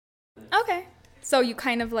Okay. So you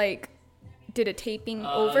kind of like did a taping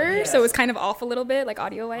over, yes. So it was kind of off a little bit, like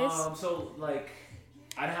audio wise. So like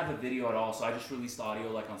I didn't have a video at all, so I just released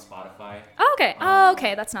audio like on Spotify. Oh, okay.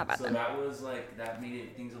 Okay, that's not bad. So then. that was like that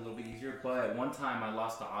made things a little bit easier. But one time I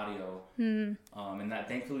lost the audio, and that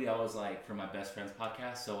thankfully I was like for my best friend's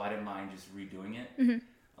podcast, so I didn't mind just redoing it. Mm-hmm.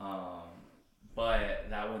 But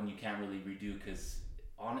that one you can't really redo because.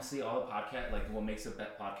 Honestly, all the podcast, like what makes a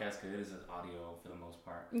podcast good is audio for the most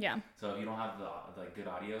part. Yeah. So if you don't have the good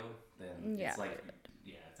audio, then it's like,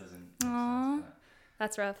 it doesn't make sense.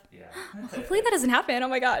 That's rough. Yeah. Well, hopefully that doesn't happen. Oh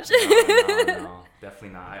my gosh. No, definitely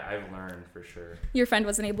not. I've learned for sure. Your friend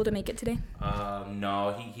wasn't able to make it today?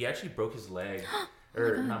 No, he actually broke his leg.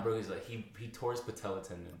 Or not broke his leg. He tore his patella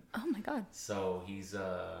tendon. Oh my god. So he's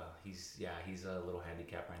a little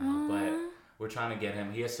handicapped right now, but. We're trying to get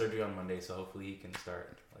him. He has surgery on Monday, so hopefully he can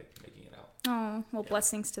start like making it out. Oh, well,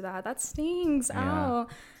 blessings to that. That stings. Yeah. Oh,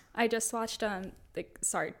 I just watched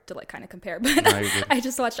sorry to like kind of compare, but no, I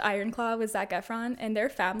just watched Iron Claw with Zac Efron, and their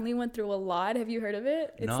family went through a lot. Have you heard of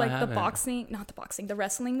it? It's like the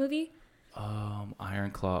wrestling movie.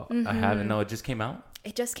 Iron Claw. Mm-hmm. I haven't. No, it just came out.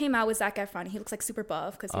 It just came out with Zac Efron. He looks like super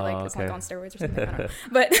buff because he is like on steroids or something. I don't know.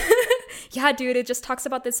 But yeah, dude, it just talks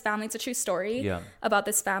about this family. It's a true story about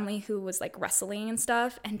this family who was like wrestling and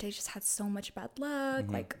stuff, and they just had so much bad luck,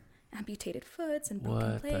 like amputated foots and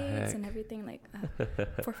broken plates and everything. Like,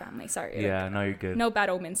 poor family. Sorry. Yeah, like, no, you're good. No bad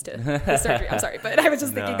omens to the surgery. I'm sorry, but I was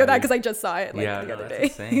just thinking of that because I just saw it the other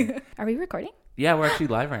day. Are we recording? Yeah, we're actually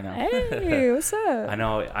live right now. Hey, what's up? I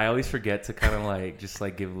know. I always forget to kind of like just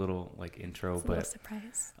like give a little like intro, it's a little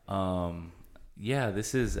surprise. Yeah,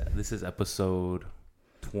 this is episode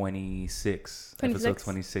 26. Episode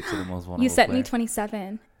 26 of the most vulnerable. You sent me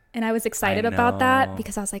 27, and I was excited about that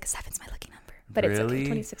because I was like, 7's my lucky number. But really? It's okay.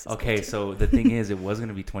 26 is okay. good too. So the thing is, it was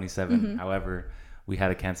gonna be 27. Mm-hmm. However, we had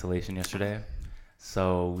a cancellation yesterday,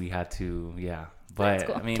 so we had to But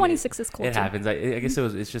cool. I mean, 26 is cool. It happens. I guess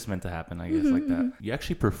it's just meant to happen. I guess like that. You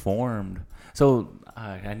actually performed. So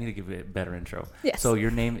I need to give it a better intro. Yes. So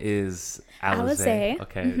your name is Alizeé.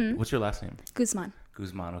 Okay. Mm-hmm. What's your last name? Guzman.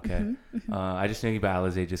 Okay. I just knew you by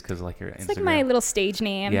Alizeé just because like your Instagram. It's like my little stage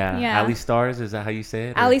name. Yeah. Ali Stars, is that how you say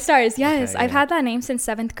it? Ali Stars, yes. Okay, I've had that name since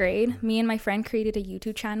 7th grade. Me and my friend created a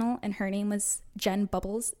YouTube channel, and her name was Jen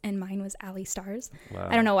Bubbles, and mine was Ali Stars. Wow.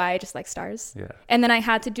 I don't know why, I just like stars. Yeah. And then I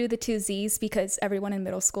had to do the 2 Z's because everyone in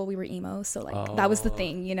middle school, we were emo. So like that was the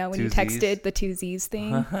thing, you know, when you texted Z's? The 2 Z's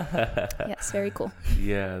thing. Yes, very cool.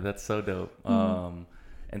 Yeah, that's so dope.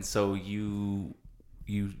 And so you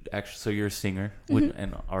actually, so you're a singer,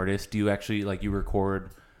 an artist. Do you actually like you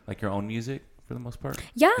record like your own music for the most part?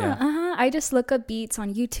 Yeah. I just look up beats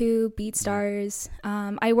on YouTube, BeatStars.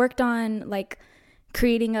 I worked on like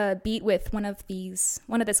creating a beat with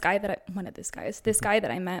this guy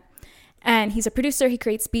that I met, and he's a producer. He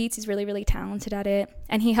creates beats. He's really, really talented at it,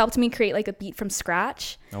 and he helped me create like a beat from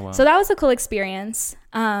scratch. Oh, wow. So that was a cool experience.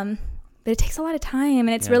 But it takes a lot of time, and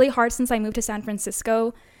it's really hard since I moved to San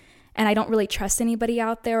Francisco. And I don't really trust anybody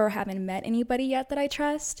out there or haven't met anybody yet that I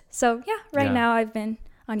trust. So, right now I've been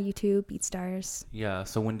on YouTube, BeatStars. Yeah.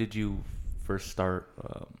 So when did you first start?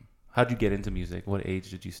 How'd you get into music? What age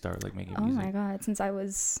did you start like making music? Oh, my God. Since I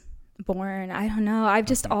was born. I don't know. I've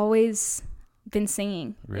just always been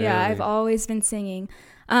singing. Really? Yeah, I've always been singing.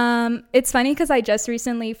 It's funny because I just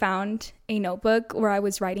recently found a notebook where I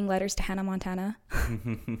was writing letters to Hannah Montana.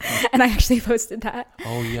 And I actually posted that.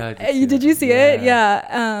 Oh, yeah. Did you see it?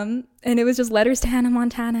 Yeah. And it was just letters to Hannah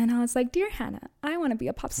Montana. And I was like, "Dear Hannah, I want to be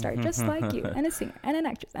a pop star just like you, and a singer and an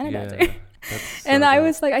actress and a dancer." And I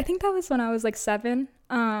was like, I think that was when I was like 7.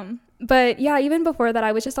 But yeah, even before that,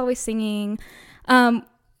 I was just always singing.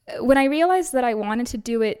 When I realized that I wanted to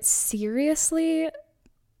do it seriously,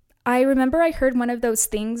 I remember I heard one of those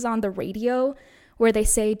things on the radio where they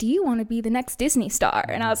say, "Do you want to be the next Disney star?"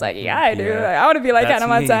 And I was like, "Yeah, I do. I want to be like Hannah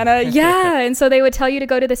Montana." Yeah. And so they would tell you to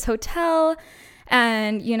go to this hotel,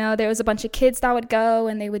 and, you know, there was a bunch of kids that would go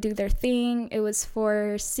and they would do their thing. It was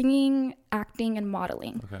for singing, acting, and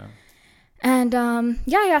modeling. Okay. And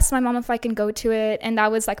I asked my mom if I can go to it. And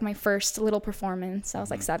that was like my first little performance. I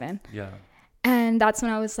was like 7. Yeah. And that's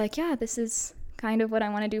when I was like, yeah, this is kind of what I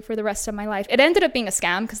want to do for the rest of my life. It ended up being a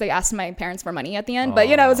scam because they asked my parents for money at the end. But,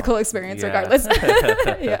 you know, it was a cool experience regardless.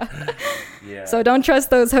 Yeah. So don't trust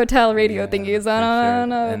those hotel radio thingies. I don't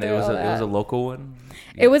know. And it was a local one?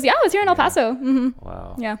 It was here in El Paso. Mm-hmm.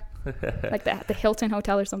 Wow. Yeah. Like the Hilton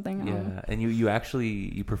Hotel or something. Yeah. And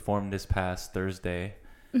you performed this past Thursday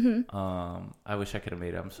I wish I could have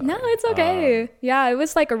made it. I'm sorry. No, it's okay. Yeah, it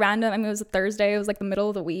was like a random. I mean, it was a Thursday. It was like the middle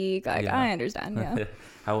of the week. Like, I understand. Yeah.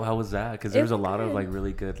 How was that? Because there was a lot of like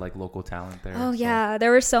really good like local talent there. Oh yeah,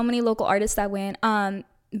 there were so many local artists that went.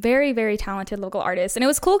 Very, very talented local artists, and it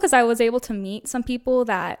was cool because I was able to meet some people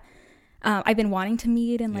that I've been wanting to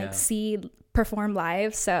meet and like see perform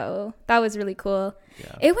live. So that was really cool.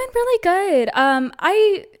 Yeah. It went really good.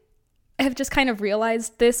 I have just kind of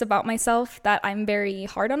realized this about myself, that I'm very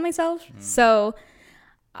hard on myself. So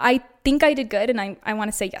I think I did good, and I want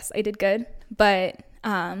to say yes, I did good, but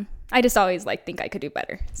I just always like think I could do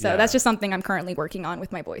better. So that's just something I'm currently working on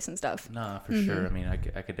with my voice and stuff. Nah, for sure. I mean, I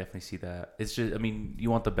could definitely see that. It's just, I mean, you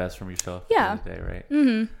want the best from yourself. Yeah. At the end of the day,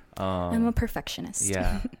 right? I'm a perfectionist.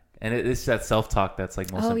 Yeah. And it's that self-talk that's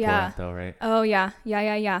like most important though, right? Oh yeah.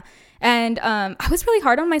 And I was really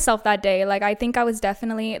hard on myself that day. Like, I think I was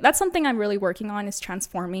definitely, that's something I'm really working on, is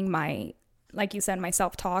transforming my, like you said, my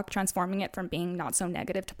self-talk, transforming it from being not so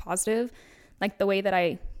negative to positive, like the way that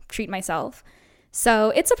I treat myself.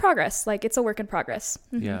 So it's a progress, like it's a work in progress.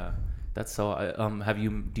 Yeah, that's so.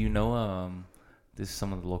 Do you know this is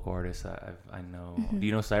some of the local artists that I know. Do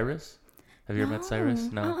you know Cyrus? Have you ever met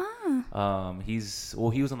Cyrus? No. He was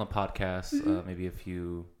on the podcast maybe a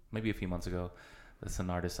few months ago. That's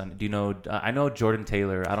an artist. Do you know? I know Jordan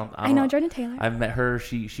Taylor. I know Jordan Taylor. I've met her.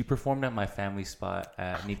 She performed at my family spot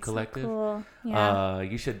at Neat Collective. So cool. Yeah.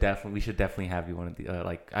 We should definitely have you one of the.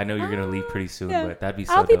 Like, I know you're gonna leave pretty soon, but that'd be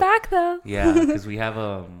so. I'll be back though. Yeah, because we have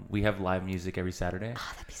live music every Saturday.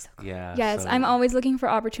 Oh, that'd be so cool. Yeah. Yes, so. I'm always looking for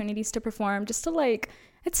opportunities to perform, just to like.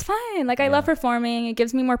 It's fun. Like, I love performing. It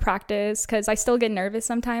gives me more practice because I still get nervous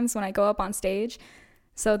sometimes when I go up on stage.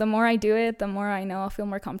 So the more I do it, the more I know I'll feel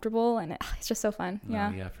more comfortable, and it's just so fun.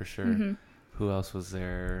 Yeah, for sure. Who else was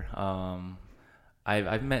there?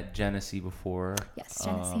 I've met Genesee before. Yes,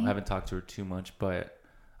 Genesee. I haven't talked to her too much, but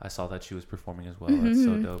I saw that she was performing as well. That's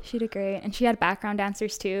so dope. She did great, and she had background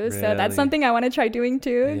dancers too. Really? So that's something I want to try doing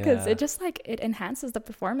too, because it just like it enhances the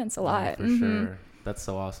performance a lot. For sure. That's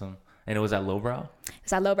so awesome. And it was at Lowbrow?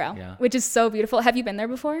 It's at Lowbrow, which is so beautiful. Have you been there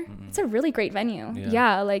before? It's a really great venue.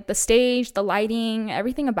 Yeah, like the stage, the lighting,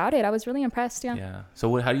 everything about it. I was really impressed. Yeah.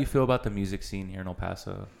 So how do you feel about the music scene here in El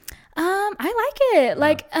Paso? I like it.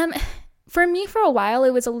 Like, for me, for a while, it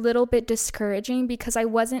was a little bit discouraging because I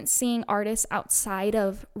wasn't seeing artists outside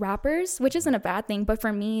of rappers, which isn't a bad thing. But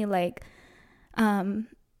for me, like, I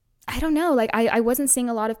don't know. Like, I wasn't seeing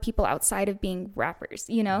a lot of people outside of being rappers,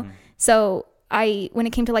 you know? So when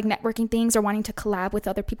it came to like networking things or wanting to collab with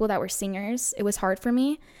other people that were singers, it was hard for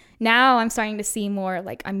me. Now I'm starting to see more,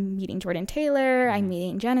 like I'm meeting Jordan Taylor, I'm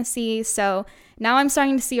meeting Genesee. So now I'm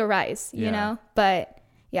starting to see a rise, you know, but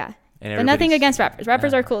yeah. But nothing against rappers.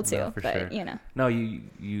 Rappers are cool too, no, but sure. You know. No,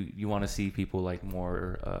 you want to see people like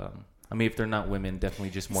more, I mean, if they're not women,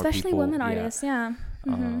 definitely just more especially people. Women artists, yeah.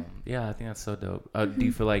 Yeah, I think that's so dope. Do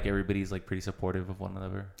you feel like everybody's like pretty supportive of one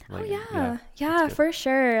another? Like, yeah, for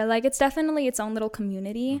sure. Like, it's definitely its own little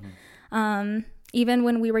community. Even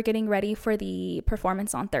when we were getting ready for the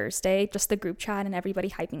performance on Thursday, just the group chat and everybody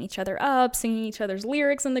hyping each other up, singing each other's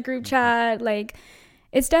lyrics in the group chat, like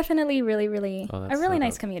it's definitely really, really a really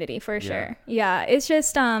nice community for sure. Yeah, it's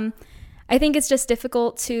just I think it's just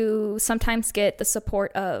difficult to sometimes get the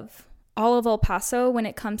support of all of El Paso when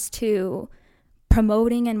it comes to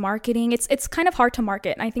promoting and marketing. It's kind of hard to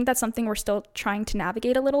market. And I think that's something we're still trying to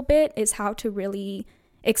navigate a little bit, is how to really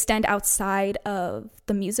extend outside of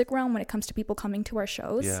the music realm when it comes to people coming to our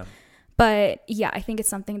shows. Yeah. But yeah, I think it's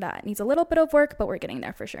something that needs a little bit of work, but we're getting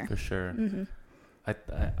there for sure. For sure.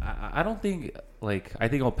 I don't think, like, I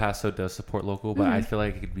think El Paso does support local, but I feel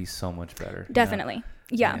like it could be so much better. Definitely. You know?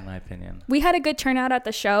 Yeah. In my opinion. We had a good turnout at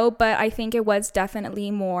the show, but I think it was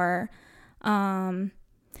definitely more,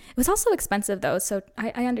 it was also expensive though. So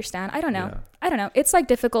I understand. I don't know. It's like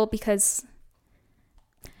difficult because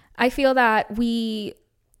I feel that we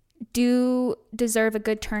do deserve a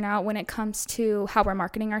good turnout when it comes to how we're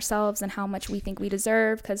marketing ourselves and how much we think we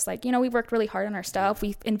deserve. Cause like, you know, we've worked really hard on our stuff.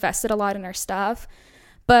 We've invested a lot in our stuff,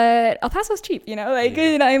 but El Paso's cheap, you know, like,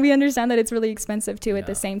 you know, we understand that it's really expensive too at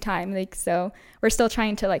the same time. Like, so we're still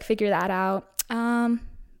trying to like figure that out.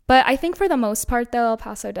 But I think for the most part though, El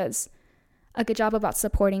Paso does a good job about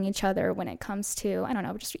supporting each other when it comes to, I don't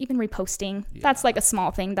know, just even reposting. That's like a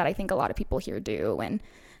small thing that I think a lot of people here do, and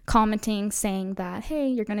commenting, saying that, hey,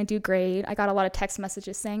 you're going to do great. I got a lot of text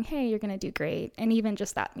messages saying, hey, you're going to do great. And even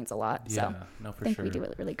just that means a lot. Yeah, so I think we do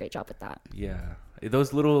a really great job with that. Yeah.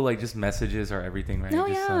 Those little like just messages are everything, right? Oh,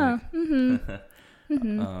 just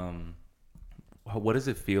yeah. What does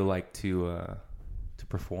it feel like to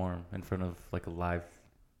perform in front of like a live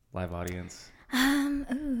audience?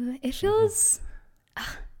 It feels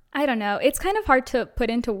I don't know. It's kind of hard to put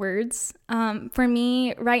into words. For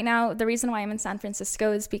me, right now, the reason why I'm in San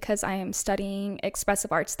Francisco is because I am studying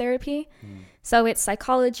expressive arts therapy. So it's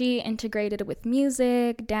psychology integrated with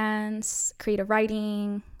music, dance, creative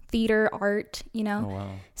writing, theater, art, you know? Oh,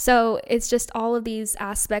 wow. So it's just all of these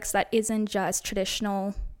aspects that isn't just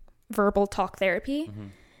traditional verbal talk therapy.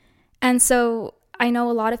 And so I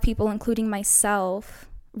know a lot of people, including myself,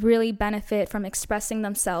 really benefit from expressing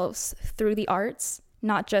themselves through the arts,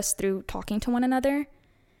 not just through talking to one another.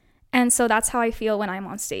 And so that's how I feel when I'm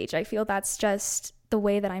on stage. I feel that's just the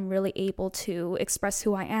way that I'm really able to express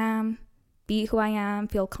who I am, be who I am,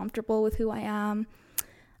 feel comfortable with who I am,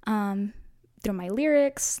 through my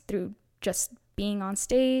lyrics, through just being on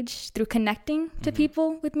stage, through connecting to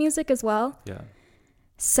people with music as well. Yeah.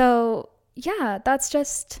 So yeah, that's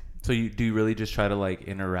just... So do you really just try to like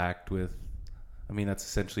interact with, I mean, that's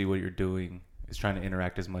essentially what you're doing, is trying to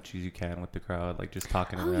interact as much as you can with the crowd, like just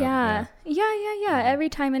talking around. Yeah. Every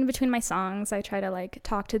time in between my songs, I try to like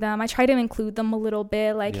talk to them. I try to include them a little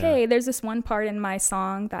bit, like, hey, there's this one part in my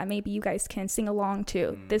song that maybe you guys can sing along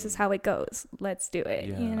to. This is how it goes. Let's do it,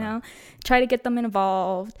 you know? Try to get them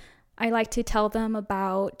involved. I like to tell them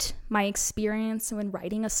about my experience when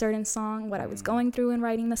writing a certain song, what I was going through in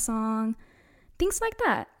writing the song. Things like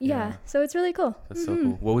that. Yeah. So it's really cool. That's so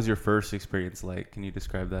cool. What was your first experience like? Can you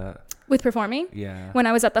describe that? With performing? Yeah. When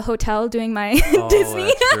I was at the hotel doing my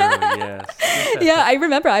Disney. That's true. Yes. Yeah, I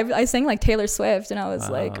remember I sang like Taylor Swift and I was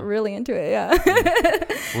like really into it. Yeah.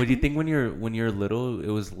 What do you think when you're little, it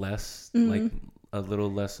was less like a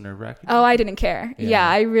little less nerve-wracking? Oh, I didn't care. Yeah,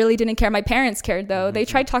 I really didn't care. My parents cared though. They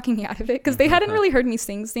tried talking me out of it because they hadn't really heard me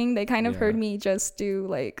sing. They kind of heard me just do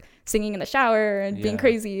like singing in the shower and being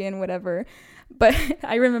crazy and whatever. But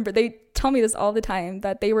I remember they tell me this all the time,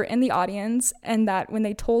 that they were in the audience and that when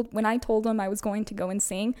I told them I was going to go and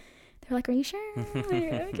sing, they're like, are you sure? Like,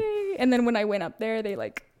 okay. And then when I went up there, they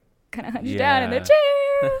like kind of hunched down in their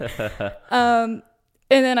chair. And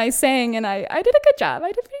then I sang and I did a good job.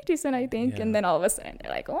 I did pretty decent, I think. And then all of a sudden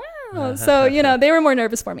they're like, wow. So, you know, they were more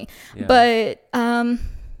nervous for me. But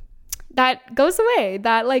that goes away.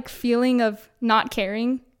 That like feeling of not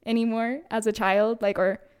caring anymore as a child, like,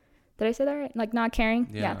 or did I say that right? Like not caring?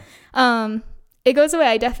 Yeah. It goes away.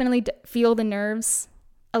 I definitely feel the nerves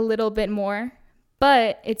a little bit more,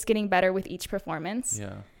 but it's getting better with each performance.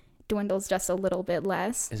 Yeah. Dwindles just a little bit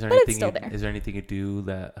less, but it's still there. Is there anything you do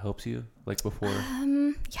that helps you, like before?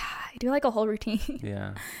 Yeah, I do like a whole routine.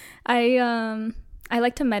 Yeah. I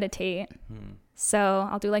like to meditate. So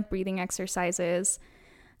I'll do like breathing exercises,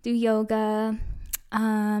 do yoga.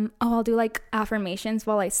 I'll do like affirmations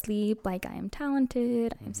while I sleep, like I am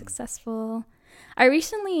talented, I am successful. I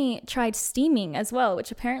recently tried steaming as well, which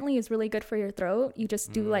apparently is really good for your throat. You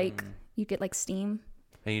just do like, you get like steam.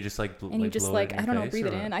 And you just like, and you just like, I don't know, breathe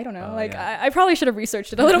it in. I don't know. Oh, I probably should have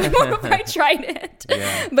researched it a little bit more before I tried it.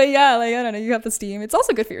 Yeah. But yeah, like, I don't know, you have the steam. It's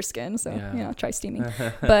also good for your skin. So, you know, try steaming.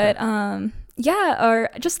 But, yeah, or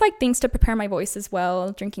just like things to prepare my voice as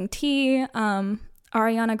well. Drinking tea.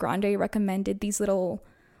 Ariana Grande recommended these little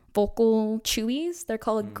vocal chewies. They're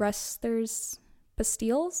called Gressler's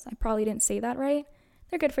pastilles. I probably didn't say that right.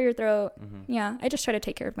 They're good for your throat. Yeah, I just try to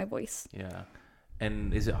take care of my voice. Yeah.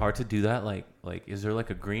 And is it hard to do that? Like, is there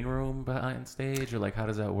like a green room behind stage, or like how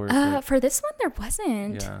does that work? For this one, there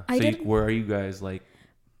wasn't. Yeah. Where are you guys like?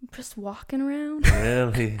 Just walking around.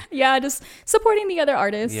 Really? Yeah, just supporting the other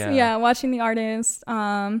artists. Yeah, watching the artists.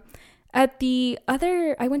 I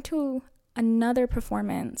went to another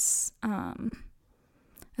performance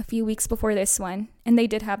a few weeks before this one, and they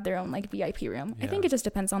did have their own like VIP room. I think it just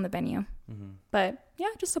depends on the venue. But yeah,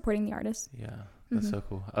 just supporting the artists. Yeah. That's so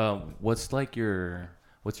cool. What's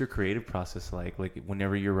your creative process like? Like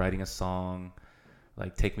whenever you're writing a song,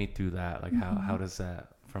 like take me through that. Like how does that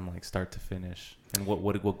from like start to finish, and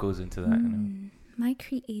what goes into that? You know? My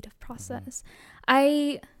creative process.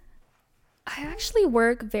 I actually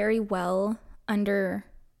work very well under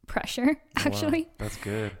pressure. Actually, wow, that's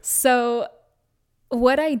good. So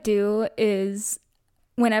what I do is,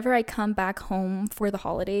 whenever I come back home for the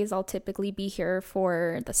holidays, I'll typically be here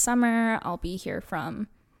for the summer. I'll be here from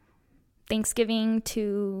Thanksgiving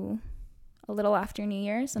to a little after New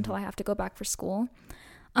Year's until I have to go back for school.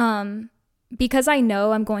 Because I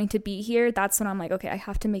know I'm going to be here, that's when I'm like, okay, I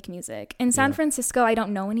have to make music. In San Francisco, I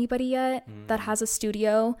don't know anybody yet that has a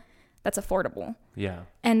studio that's affordable. Yeah.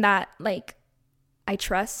 And that, like, I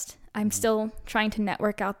trust. I'm still trying to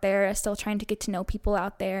network out there. I'm still trying to get to know people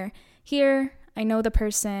out there. Here, I know the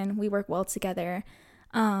person, we work well together.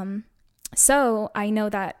 So I know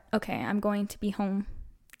that, okay, I'm going to be home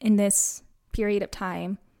in this period of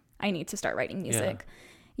time. I need to start writing music.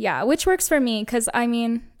 Yeah, which works for me because, I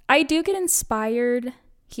mean, I do get inspired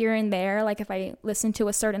here and there. Like if I listen to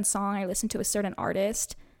a certain song, I listen to a certain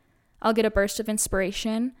artist, I'll get a burst of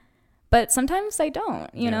inspiration. But sometimes I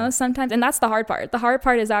don't, you know, sometimes. And that's the hard part. The hard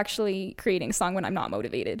part is actually creating a song when I'm not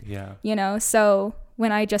motivated. Yeah. You know, so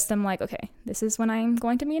when I just am like, okay, this is when I'm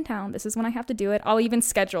going to be in town. This is when I have to do it. I'll even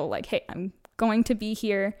schedule like, hey, I'm going to be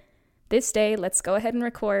here this day. Let's go ahead and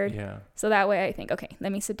record. Yeah. So that way I think, okay,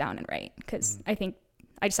 let me sit down and write, because I think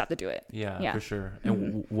I just have to do it. Yeah, for sure.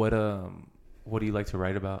 And what do you like to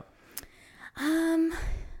write about?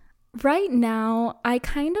 Right now, I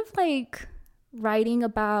kind of like writing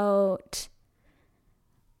about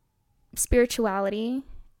spirituality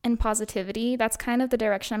and positivity. That's kind of the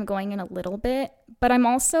direction I'm going in a little bit. But I'm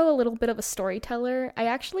also a little bit of a storyteller. I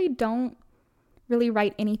actually don't really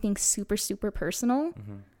write anything super, super personal.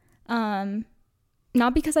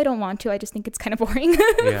 Not because I don't want to. I just think it's kind of boring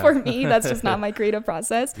for me. That's just not my creative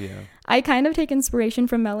process. Yeah. I kind of take inspiration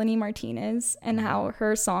from Melanie Martinez and how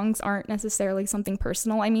her songs aren't necessarily something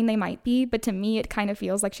personal. I mean, they might be, but to me, it kind of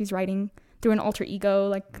feels like she's writing through an alter ego,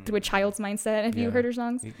 like through a child's mindset. Have you heard her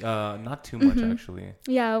songs? Not too much, actually.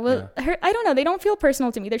 Yeah, well, I don't know. They don't feel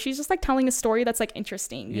personal to me. She's just like telling a story that's like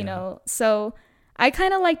interesting, you know? So I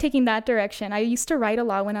kind of like taking that direction. I used to write a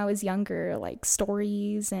lot when I was younger, like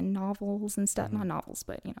stories and novels and stuff. Not novels,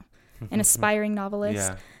 but, you know, an aspiring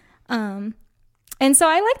novelist. And so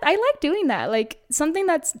I like doing that. Like something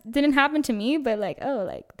that's didn't happen to me, but like, oh,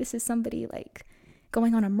 like this is somebody like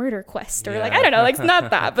going on a murder quest, or like, I don't know, like it's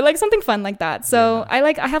not that, but like something fun like that. So I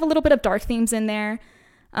have a little bit of dark themes in there.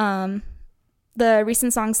 The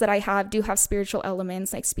recent songs that I have do have spiritual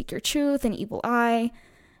elements, like Speak Your Truth and Evil Eye.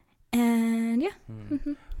 And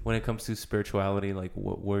when it comes to spirituality, like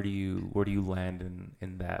where do you land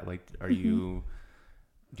in that? Like, do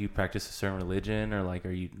you practice a certain religion, or like,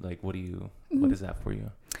 are you like, what is that for you?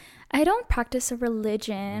 I don't practice a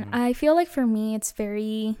religion. I feel like for me, it's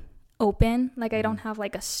very open. Like I don't have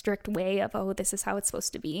like a strict way of, oh, this is how it's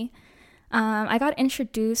supposed to be. I got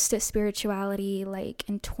introduced to spirituality like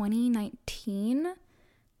in 2019.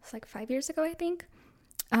 It's like 5 years ago, I think.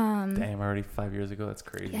 Damn, already 5 years ago. That's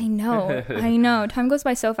crazy. I know. Time goes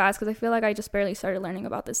by so fast, because I feel like I just barely started learning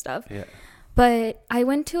about this stuff. Yeah. But I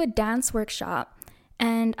went to a dance workshop,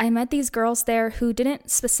 and I met these girls there who didn't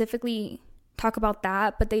specifically talk about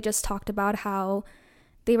that, but they just talked about how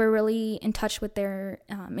they were really in touch with their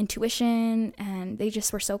intuition, and they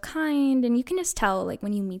just were so kind. And you can just tell, like,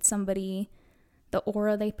 when you meet somebody, the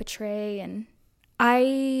aura they portray. And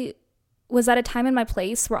I was at a time in my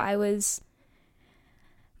place where I was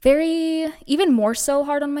even more so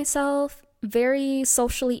hard on myself, very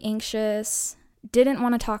socially anxious, didn't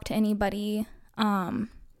want to talk to anybody. And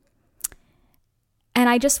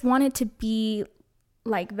I just wanted to be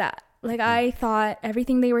like that. Like, I thought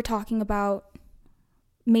everything they were talking about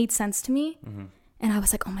made sense to me. And I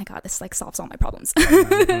was like, oh my God, this like solves all my problems,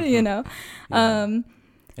 you know? And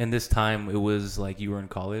this time it was like you were in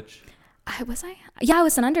college? I was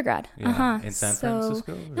an undergrad. In San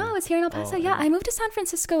Francisco? No, I was here in El Paso. I moved to San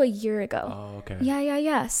Francisco a year ago. Oh, okay.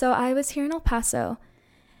 Yeah. So I was here in El Paso.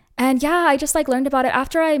 And I just like learned about it.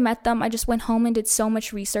 After I met them, I just went home and did so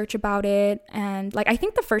much research about it. And like, I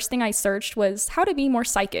think the first thing I searched was how to be more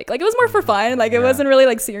psychic. Like, it was more for fun. Like, it wasn't really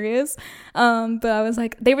like serious. But I was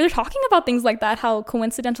like, they were talking about things like that, how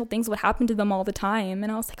coincidental things would happen to them all the time.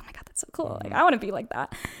 And I was like, oh my God, that's so cool. Like, I want to be like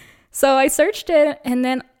that. So I searched it, and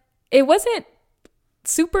then it wasn't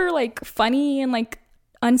super like funny and like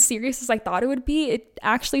unserious as I thought it would be. It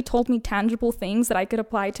actually told me tangible things that I could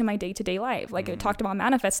apply to my day-to-day life. Like, it talked about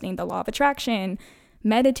manifesting, the law of attraction,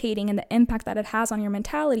 meditating, and the impact that it has on your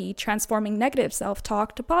mentality, transforming negative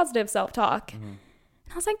self-talk to positive self-talk. And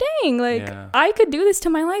I was like, dang, like I could do this to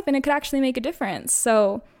my life and it could actually make a difference.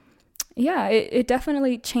 So it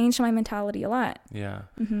definitely changed my mentality a lot.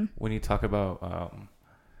 When you talk about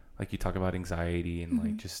like, you talk about anxiety and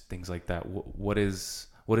like just things like that, what is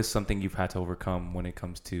something you've had to overcome when it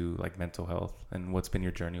comes to like mental health, and what's been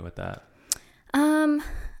your journey with that?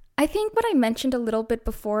 I think what I mentioned a little bit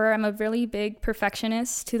before, I'm a really big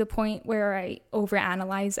perfectionist to the point where I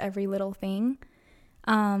overanalyze every little thing.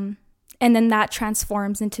 And then that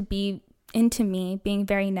transforms into me being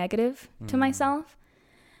very negative to myself.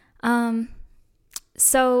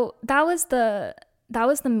 So that was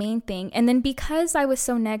the main thing. And then because I was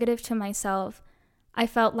so negative to myself, I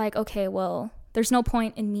felt like, okay, well, there's no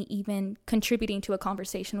point in me even contributing to a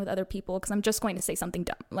conversation with other people, because I'm just going to say something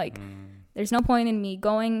dumb. Like, there's no point in me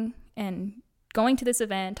going to this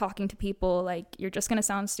event, talking to people. Like, you're just going to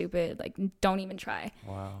sound stupid. Like, don't even try.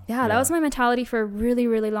 Wow. Yeah, that was my mentality for a really,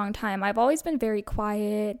 really long time. I've always been very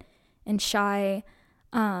quiet and shy.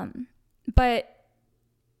 But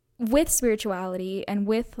with spirituality and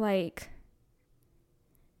with like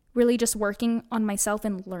really just working on myself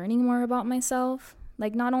and learning more about myself,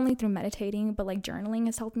 like not only through meditating, but like journaling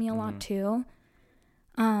has helped me a lot too.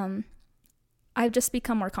 I've just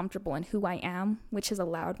become more comfortable in who I am, which has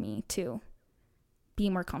allowed me to be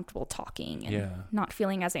more comfortable talking and not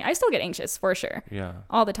feeling as I still get anxious for sure. Yeah.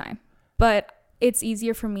 All the time. But it's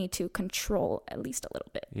easier for me to control at least a little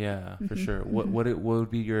bit. Yeah, for sure. What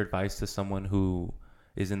would be your advice to someone who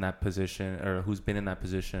is in that position or who's been in that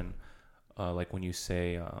position? Like when you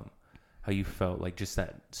say how you felt, like just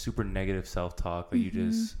that super negative self-talk that you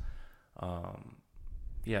just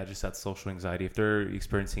just that social anxiety. If they're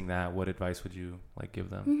experiencing that, what advice would you like give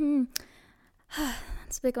them?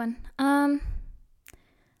 That's a big one.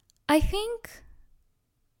 I think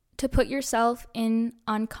to put yourself in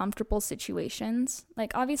uncomfortable situations,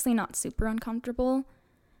 like obviously not super uncomfortable,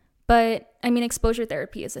 but I mean, exposure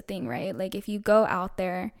therapy is a thing, right? Like if you go out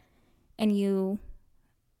there and you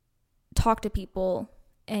talk to people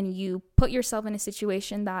and you put yourself in a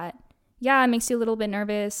situation that, it makes you a little bit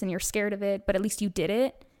nervous and you're scared of it, but at least you did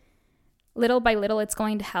it. Little by little, it's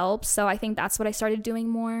going to help. So I think that's what I started doing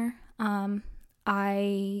more.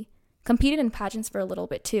 I competed in pageants for a little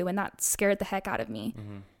bit too, and that scared the heck out of me.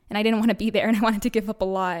 And I didn't want to be there and I wanted to give up a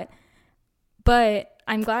lot. But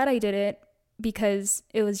I'm glad I did it because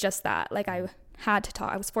it was just that. Like I had to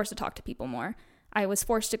talk. I was forced to talk to people more. I was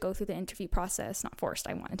forced to go through the interview process. Not forced.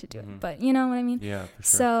 I wanted to do it. But you know what I mean? Yeah, for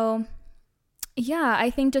sure. So yeah, I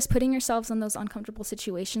think just putting yourselves in those uncomfortable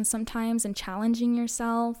situations sometimes and challenging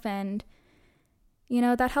yourself and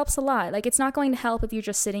that helps a lot. Like it's not going to help if you're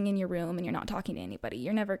just sitting in your room and you're not talking to anybody.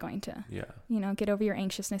 You're never going to, get over your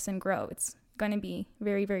anxiousness and grow. It's going to be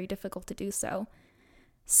very, very difficult to do so.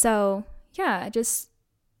 So yeah, just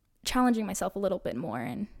challenging myself a little bit more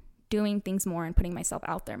and doing things more and putting myself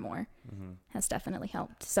out there more has definitely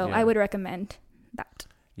helped. So I would recommend that.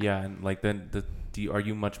 Yeah, and like then are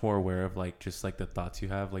you much more aware of like just like the thoughts you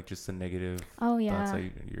have, like just the negative thoughts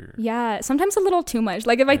that you're sometimes a little too much.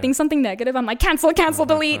 Like if I think something negative, I'm like cancel,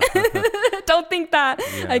 delete. Don't think that.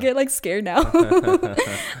 I get like scared now.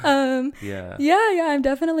 I'm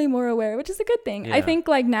definitely more aware, which is a good thing. I think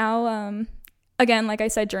like now again, like I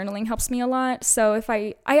said, journaling helps me a lot. So if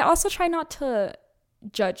I also try not to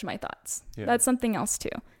judge my thoughts. That's something else too.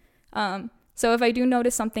 So if I do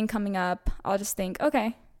notice something coming up, I'll just think,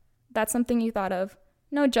 okay, that's something you thought of.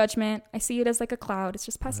 No judgment. I see it as like a cloud. It's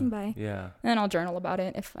just passing by. Yeah. And then I'll journal about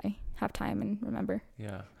it if I have time and remember.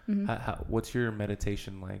 Yeah. What's your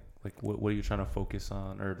meditation like? Like what are you trying to focus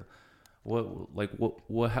on, or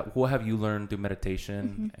what have you learned through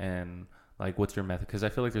meditation and like what's your method? Because I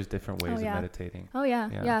feel like there's different ways of meditating.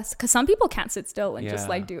 Yes. Because some people can't sit still and just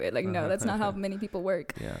like do it. Like no, that's not how many people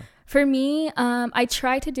work. For me, I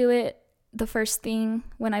try to do it the first thing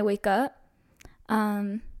when I wake up.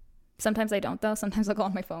 Sometimes I don't though. Sometimes I'll go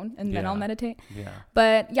on my phone and then I'll meditate.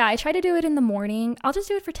 But I try to do it in the morning. I'll just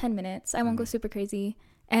do it for 10 minutes. I won't go super crazy.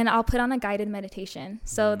 And I'll put on a guided meditation.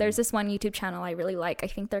 So there's this one YouTube channel I really like. I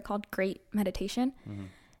think they're called Great Meditation.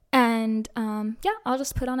 And I'll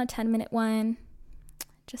just put on a 10-minute one.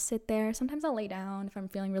 Just sit there. Sometimes I'll lay down if I'm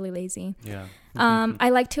feeling really lazy. I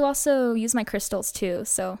like to also use my crystals too.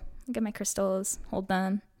 So I get my crystals, hold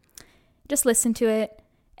them, just listen to it.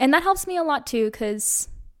 And that helps me a lot too, because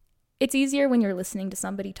it's easier when you're listening to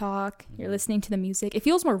somebody talk. You're listening to the music. It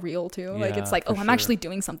feels more real too. Like it's like, I'm actually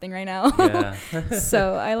doing something right now.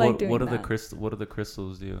 So I like doing that. What do the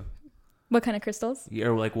crystals do? What kind of crystals? Yeah,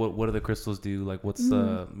 or like what do the crystals do? Like what's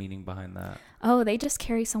the meaning behind that? Oh, they just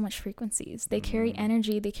carry so much frequencies. They carry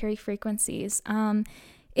energy. They carry frequencies.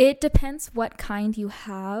 It depends what kind you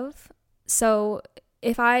have. So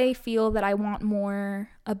if I feel that I want more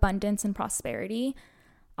abundance and prosperity,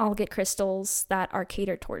 I'll get crystals that are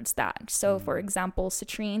catered towards that. So for example,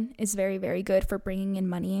 citrine is very, very good for bringing in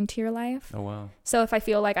money into your life. Oh, wow. So if I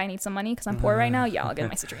feel like I need some money because I'm poor right now, I'll get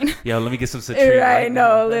my citrine. Let me get some citrine. Right,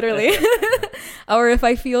 no, literally. Or if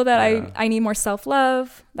I feel that I need more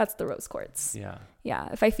self-love, that's the rose quartz. Yeah.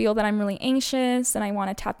 If I feel that I'm really anxious and I want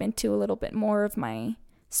to tap into a little bit more of my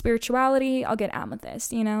spirituality, I'll get amethyst.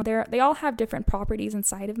 They all have different properties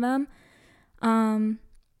inside of them.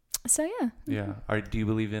 So do you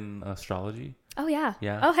believe in astrology? Oh yeah.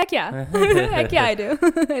 Oh heck yeah. Heck yeah, I do.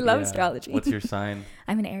 I love astrology. What's your sign?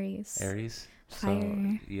 I'm an Aries.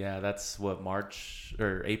 Fire. So that's what, March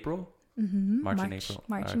or April? March and April.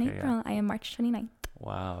 April. I am March 29th.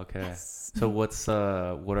 Wow. Okay. Yes. So what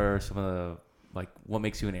are some of the what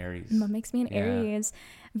makes you an Aries? What makes me an Aries?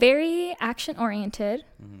 Very action oriented.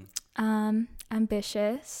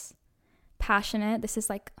 Ambitious, passionate. This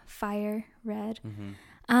is like fire red.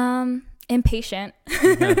 Impatient.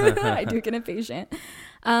 I do get impatient.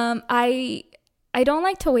 I don't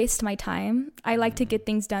like to waste my time. I like to get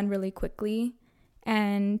things done really quickly.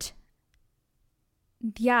 And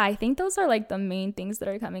yeah, I think those are like the main things that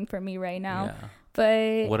are coming for me right now. Yeah.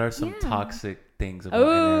 But what are some toxic things about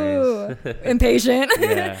Aries? Impatient.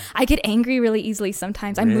 Yeah. I get angry really easily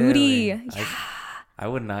sometimes. I'm moody. Yeah. I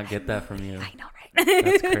would not get that from you. I know, right?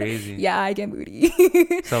 That's crazy. Yeah, I get moody.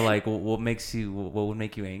 So like what would make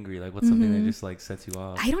you angry? Like what's something that just like sets you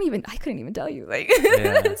off? I couldn't even tell you, like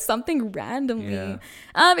something randomly.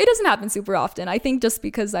 It doesn't happen super often. I think just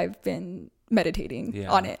because I've been meditating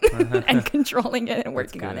on it and controlling it and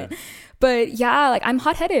working on it. But yeah, like I'm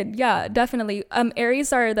hot-headed. Yeah, definitely.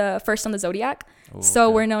 Aries are the first on the zodiac. So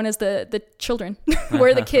we're known as the children.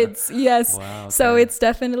 We're the kids. Yes. Wow, so it's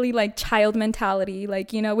definitely like child mentality,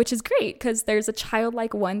 like, you know, which is great because there's a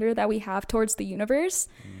childlike wonder that we have towards the universe.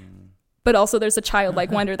 But also there's a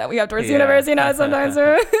childlike wonder that we have towards the universe, you know, sometimes.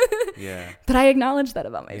 But I acknowledge that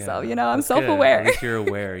about myself, you know, I'm self-aware. At least you're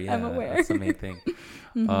aware. Yeah, I'm aware. That's the main thing.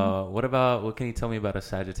 What can you tell me about a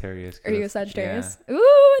Sagittarius? Are you a Sagittarius? Yeah.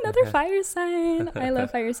 Ooh, another fire sign. I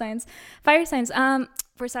love fire signs. Fire signs.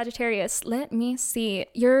 For Sagittarius, let me see.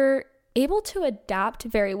 You're able to adapt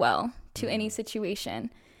very well to any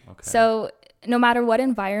situation. Okay. So no matter what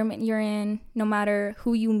environment you're in, no matter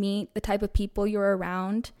who you meet, the type of people you're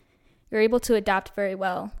around, you're able to adapt very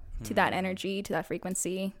well to that energy, to that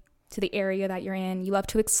frequency, to the area that you're in. You love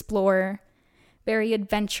to explore, very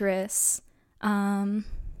adventurous,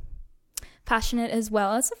 passionate as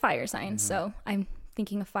well as a fire sign. So I'm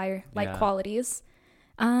thinking of fire-like qualities.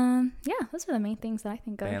 Those are the main things that I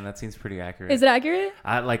think of. Man, that seems pretty accurate. Is it accurate?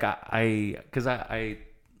 I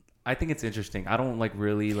think it's interesting. I don't like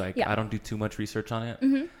really like, I don't do too much research on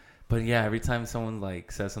it. But yeah, every time someone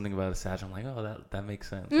like says something about a Sag, I'm like, oh, that makes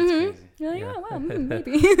sense. That's crazy. You're like, oh, wow,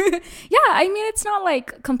 maybe. I mean, it's not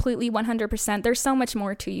like completely 100%. There's so much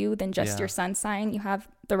more to you than just your sun sign. You have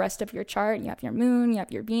the rest of your chart. You have your moon, you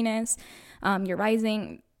have your Venus, your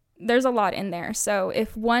rising. There's a lot in there. So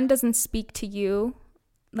if one doesn't speak to you,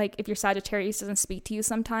 like if your Sagittarius doesn't speak to you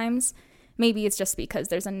sometimes, maybe it's just because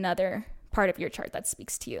there's another part of your chart that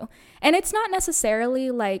speaks to you. And it's not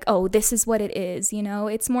necessarily like, oh, this is what it is, you know?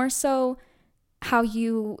 It's more so how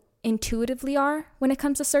you intuitively are when it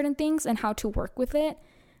comes to certain things and how to work with it.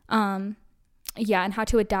 And how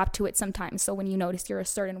to adapt to it sometimes. So when you notice you're a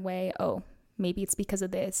certain way, oh, maybe it's because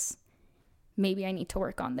of this. Maybe I need to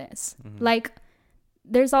work on this. Like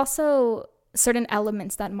there's also certain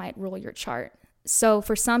elements that might rule your chart. So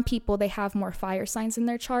for some people, they have more fire signs in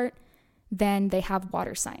their chart than they have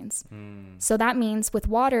water signs. So that means with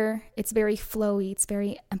water, it's very flowy, it's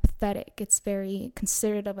very empathetic, it's very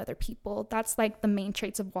considerate of other people. That's like the main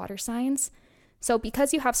traits of water signs. So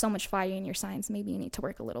because you have so much fire in your signs, maybe you need to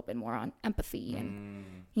work a little bit more on empathy and,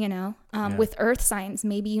 you know, with earth signs,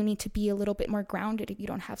 maybe you need to be a little bit more grounded if you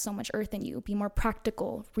don't have so much earth in you. Be more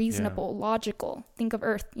practical, reasonable, logical. Think of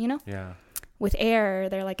earth, you know? Yeah. With air,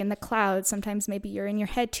 they're like in the clouds. Sometimes maybe you're in your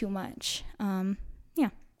head too much.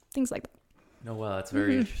 Things like that. No, well, that's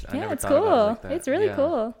very interesting. Yeah, it's cool. It like that. It's really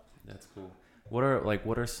cool. That's cool. What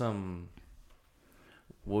are some,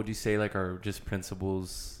 what would you say like are just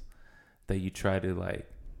principles that you try to like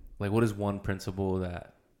what is one principle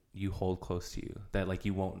that you hold close to you that like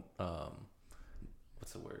you won't,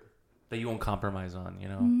 what's the word? That you won't compromise on, you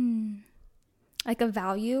know? Like a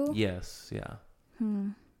value? Yes, yeah.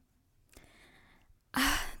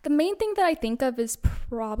 The main thing that I think of is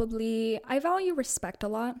probably, I value respect a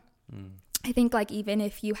lot. I think like even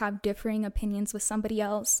if you have differing opinions with somebody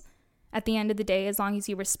else, at the end of the day, as long as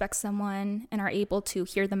you respect someone and are able to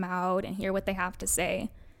hear them out and hear what they have to say,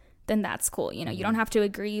 then that's cool. You know, you don't have to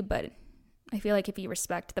agree, but I feel like if you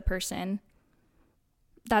respect the person,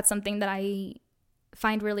 that's something that I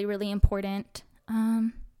find really, really important. I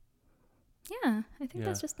think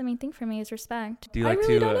that's just the main thing for me is respect. Do you like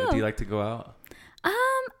do you like to go out?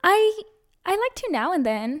 I like to now and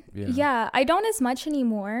then. Yeah, I don't as much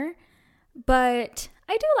anymore, but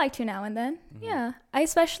I do like to now and then. Yeah, I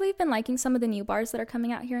especially been liking some of the new bars that are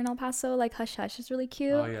coming out here in El Paso. Like Hush Hush is really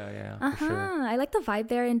cute. Oh yeah. For sure. I like the vibe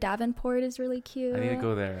there in Davenport is really cute. I need to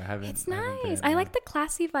go there. It's nice. I like the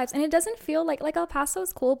classy vibes, and it doesn't feel like El Paso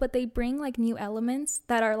is cool, but they bring like new elements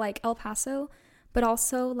that are like El Paso, but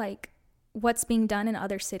also like what's being done in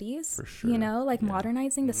other cities. For sure. You know, like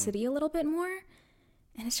modernizing the city a little bit more.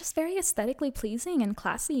 And it's just very aesthetically pleasing and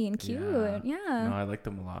classy and cute. Yeah. No, I like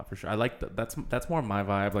them a lot for sure. I like that's more my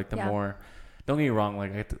vibe. Like the more, don't get me wrong.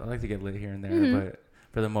 Like I like to get lit here and there, but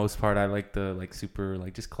for the most part, I like the like super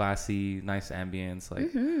like just classy, nice ambience.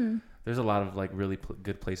 Like there's a lot of like really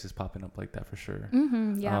good places popping up like that for sure.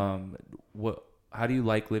 Yeah. How do you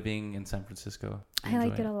like living in San Francisco? I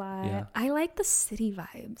like it a lot. Yeah. I like the city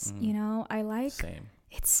vibes, you know? I like... Same.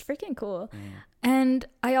 It's freaking cool. And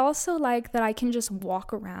I also like that I can just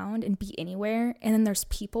walk around and be anywhere. And then there's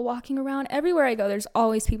people walking around. Everywhere I go, there's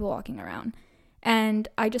always people walking around. And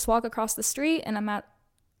I just walk across the street and I'm at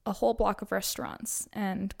a whole block of restaurants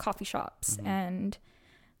and coffee shops and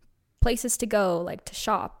places to go, like to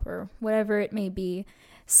shop or whatever it may be.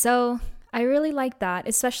 So I really like that,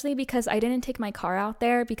 especially because I didn't take my car out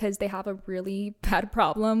there because they have a really bad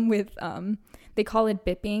problem with, they call it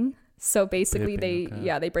bipping. So basically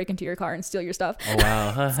they break into your car and steal your stuff. Oh,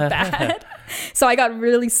 wow. It's bad. So I got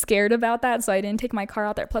really scared about that. So I didn't take my car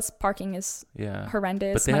out there. Plus parking is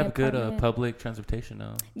horrendous. But they have good public transportation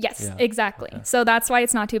now. Yes, exactly. Okay. So that's why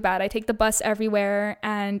it's not too bad. I take the bus everywhere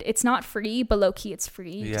and it's not free, but low key it's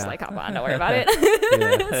free. Just like, don't worry about it.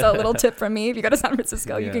 So a little tip from me. If you go to San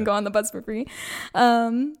Francisco, you can go on the bus for free.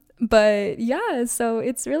 But yeah, so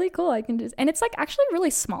it's really cool. I can just, and it's like actually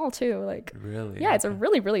really small too. Like really, yeah, it's a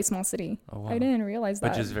really, really small city. Oh, wow. I didn't realize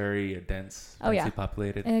that. Which is very densely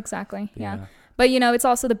populated. Exactly. Yeah. But you know, it's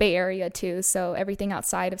also the Bay Area too. So everything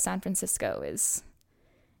outside of San Francisco is,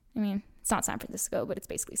 I mean, it's not San Francisco, but it's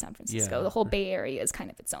basically San Francisco. The whole Bay Area is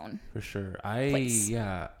kind of its own. For sure.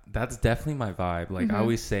 That's definitely my vibe. Like I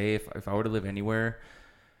always say, if I were to live anywhere,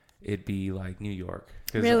 it'd be like New York.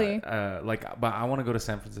 Really? But I want to go to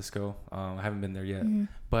San Francisco. I haven't been there yet.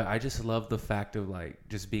 But I just love the fact of like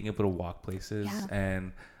just being able to walk places.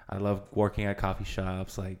 And I love working at coffee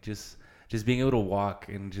shops. Like just being able to walk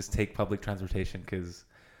and just take public transportation because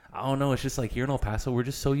I don't know. It's just like here in El Paso, we're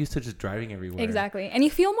just so used to just driving everywhere. Exactly. And you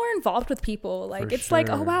feel more involved with people. Like it's like,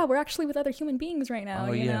 oh, wow, we're actually with other human beings right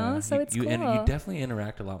now, you know? So it's cool. And you definitely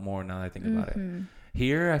interact a lot more now that I think about it.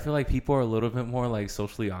 Here, I feel like people are a little bit more like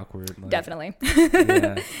socially awkward. Like, definitely.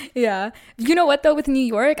 Yeah. You know what though? With New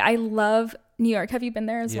York, I love New York. Have you been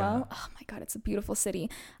there as well? Oh my God, it's a beautiful city.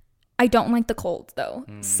 I don't like the cold though.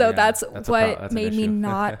 So that's what made me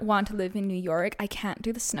not want to live in New York. I can't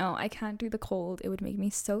do the snow. I can't do the cold. It would make me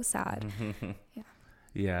so sad.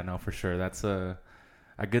 Yeah, no, for sure. That's a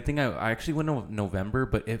good thing. I actually went in November,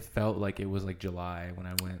 but it felt like it was like July when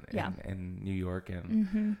I went in New York.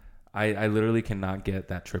 And I literally cannot get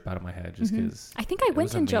that trip out of my head just because. I think I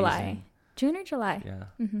went in July, June or July. Yeah.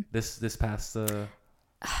 This past.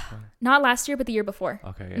 Not last year, but the year before.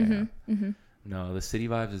 Okay. Yeah. No, the city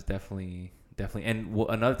vibes is definitely. And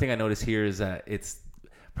another thing I noticed here is that it's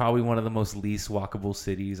probably one of the most least walkable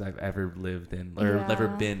cities I've ever lived in or ever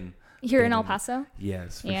been. Here in El Paso.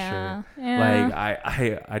 Yes, for sure. Yeah. Like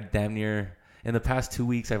I damn near. In the past 2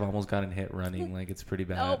 weeks, I've almost gotten hit running. Like it's pretty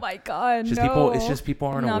bad. Oh my God! It's just people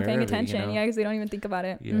aren't not aware paying attention. Of it, you know? Yeah, because they don't even think about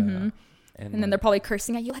it. Yeah. And then they're probably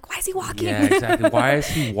cursing at you, like, "Why is he walking?" Yeah, exactly. Why is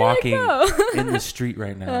he walking in the street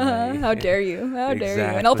right now? Like, how dare you? How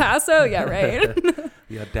dare you? In El Paso, yeah, right.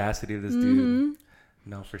 The audacity of this dude.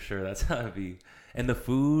 No, for sure. That's how it be. And the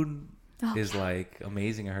food is like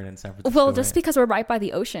amazing. I heard in San Francisco. Well, just because we're right by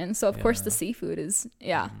the ocean, so of course the seafood is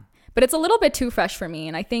But it's a little bit too fresh for me.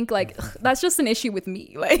 And I think like that's just an issue with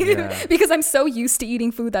me. Like because I'm so used to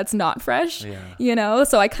eating food that's not fresh, you know?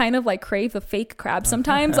 So I kind of like crave the fake crab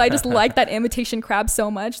sometimes. I just like that imitation crab so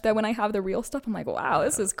much that when I have the real stuff, I'm like, wow,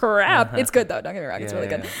 this is crap. It's good though. Don't get me wrong. It's really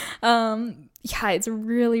good. It's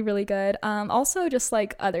really, really good. Also just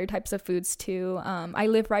like other types of foods too. I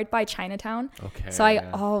live right by Chinatown. Okay. So I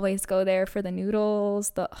always go there for the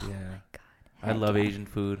noodles. Oh my God. I love Asian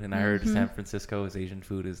food, and I heard San Francisco's Asian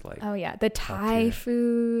food is like the Thai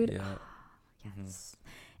food. Yes.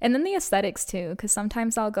 And then the aesthetics too, because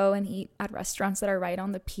sometimes I'll go and eat at restaurants that are right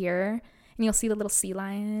on the pier, and you'll see the little sea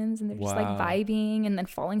lions, and they're just like vibing, and then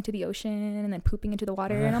falling to the ocean, and then pooping into the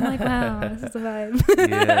water, and I'm like, wow, this is a vibe.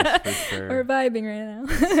 Yes, for sure. We're vibing right now.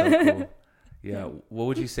 That's so cool. Yeah. What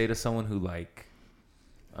would you say to someone who like,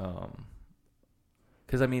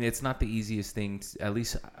 because I mean, it's not the easiest thing. At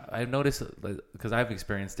least I've noticed, because I've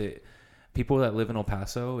experienced it. People that live in El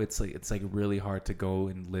Paso, it's like really hard to go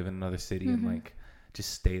and live in another city and like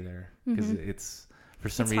just stay there because it's for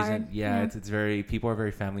some reason. It's very, people are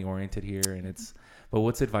very family oriented here, and it's. But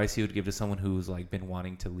what's advice you would give to someone who's like been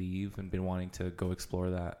wanting to leave and been wanting to go explore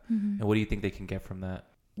that? And what do you think they can get from that?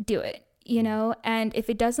 Do it. You know, and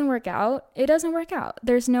if it doesn't work out, it doesn't work out.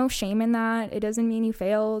 There's no shame in that. It doesn't mean you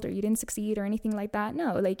failed or you didn't succeed or anything like that.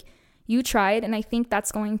 No, like you tried, and I think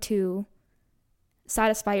that's going to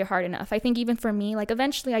satisfy your heart enough. I think even for me, like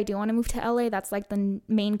eventually I do want to move to LA. That's like the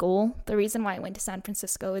main goal. The reason why I went to San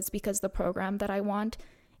Francisco is because the program that I want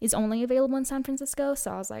is only available in San Francisco.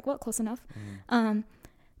 So I was like, well, close enough.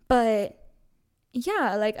 But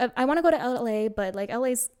yeah, like I want to go to LA, but like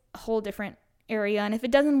LA's a whole different area, and if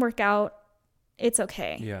it doesn't work out, it's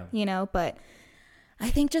okay. Yeah. You know, but I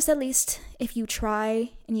think just at least if you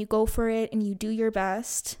try and you go for it and you do your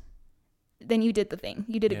best, then you did the thing.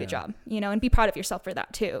 You did a good job, you know, and be proud of yourself for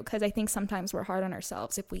that too. Because I think sometimes we're hard on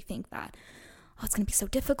ourselves if we think that, oh, it's going to be so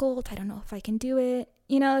difficult. I don't know if I can do it.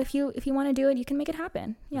 You know, if you want to do it, you can make it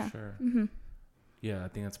happen. Yeah. For sure. Mm-hmm. Yeah, I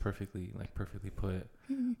think that's perfectly put.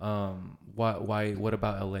 Mm-hmm. Why? What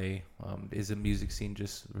about LA? Is the music scene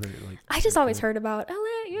just really, like? I just always heard about LA.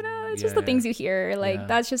 You know, it's just the things you hear. Like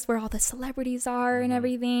that's just where all the celebrities are and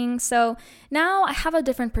everything. So now I have a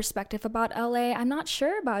different perspective about LA. I'm not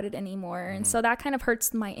sure about it anymore, and so that kind of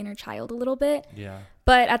hurts my inner child a little bit. Yeah.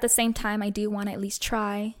 But at the same time, I do want to at least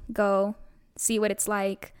try, go, see what it's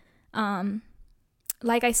like.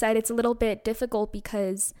 Like I said, it's a little bit difficult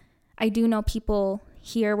because I do know people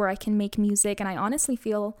here where I can make music, and I honestly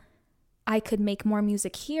feel I could make more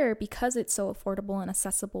music here because it's so affordable and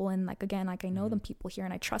accessible, and like again, like I know them people here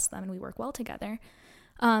and I trust them and we work well together.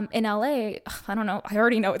 In LA, I don't know, I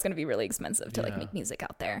already know it's going to be really expensive to like make music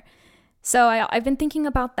out there. So I've been thinking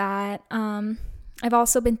about that. I've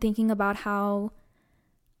also been thinking about how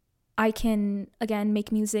I can again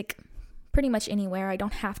make music pretty much anywhere. I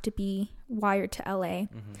don't have to be wired to LA.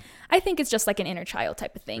 I think it's just like an inner child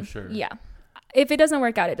type of thing. For sure. Yeah. If it doesn't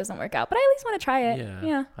work out, it doesn't work out. But I at least want to try it.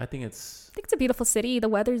 Yeah. I think it's a beautiful city. The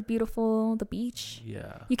weather's beautiful. The beach.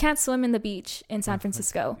 Yeah. You can't swim in the beach in San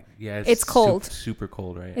Francisco. Yeah. It's cold. Super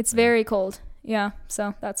cold, right? It's very cold. Yeah.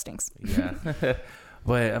 So that stinks. Yeah.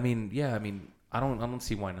 But I mean, I don't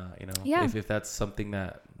see why not, you know. Yeah. If that's something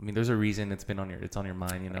that, I mean, there's a reason it's on your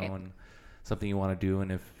mind, you know, and something you want to do,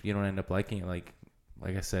 and if you don't end up liking it, like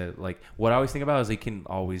I said, like what I always think about is you can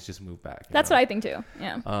always just move back. That's what I think too.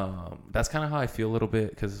 Yeah. That's kind of how I feel a little bit,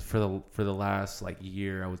 because for the last like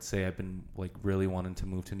year, I would say I've been like really wanting to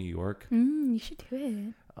move to New York. You should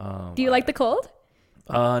do it. Do you like the cold?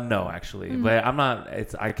 No, actually, but I'm not.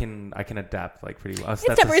 I can adapt like pretty well. It's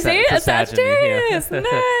temporary. It's Sagittarius.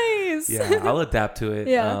 Nice. Yeah, I'll adapt to it.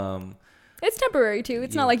 Yeah. It's temporary too.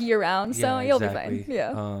 It's not like year round, so you'll be fine.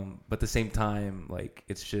 Yeah. But at the same time, like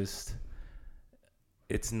it's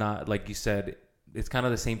not like you said. It's kind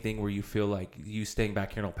of the same thing where you feel like you staying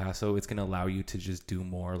back here in El Paso, it's gonna allow you to just do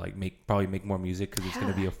more, like probably make more music because it's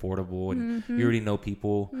gonna be affordable and you already know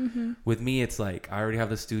people. With me, it's like I already have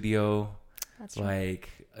the studio. That's like,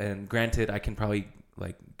 and granted, I can probably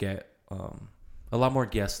like get a lot more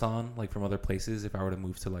guests on like from other places if I were to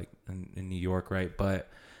move to like in New York, right? But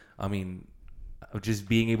I mean, just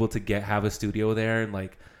being able to have a studio there, and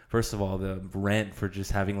like first of all, the rent for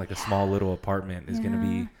just having like a small little apartment is gonna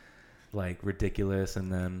be like ridiculous,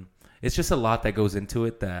 and then it's just a lot that goes into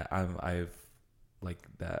it that I've like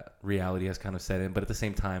that reality has kind of set in. But at the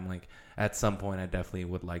same time, like at some point I definitely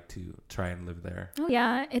would like to try and live there. Oh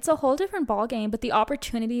yeah, it's a whole different ball game, but the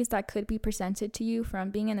opportunities that could be presented to you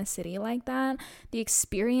from being in a city like that, the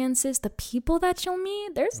experiences, the people that you'll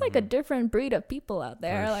meet, there's like a different breed of people out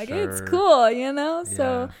there. For like sure. It's cool, you know? Yeah.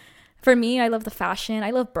 So for me, I love the fashion.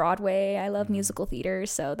 I love Broadway. I love musical theater.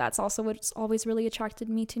 So that's also what's always really attracted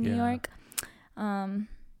me to New York.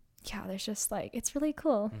 Yeah, there's just like, it's really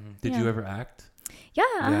cool. Did you ever act?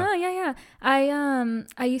 Yeah.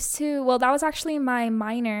 I used to, well, that was actually my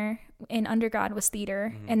minor in undergrad was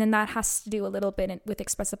theater. And then that has to do a little bit with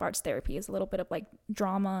expressive arts therapy, is a little bit of like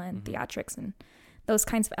drama and theatrics and those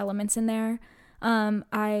kinds of elements in there.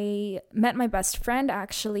 I met my best friend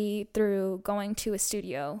actually through going to a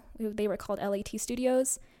studio. They were called LAT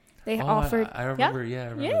Studios. They offered. I remember. Yeah. I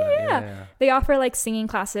remember that. They offer like singing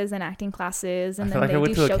classes and acting classes, and then they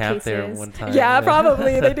do showcases. I went to a camp there one time. Yeah,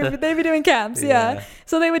 probably they be doing camps. Yeah.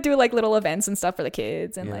 So they would do like little events and stuff for the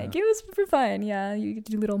kids, and like it was super fun. Yeah, you could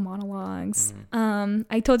do little monologues.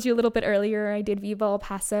 I told you a little bit earlier. I did Viva El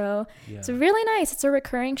Paso. Yeah. It's really nice. It's a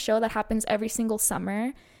recurring show that happens every single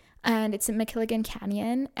summer. And it's in McKilligan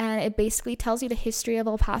Canyon, and it basically tells you the history of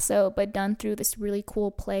El Paso, but done through this really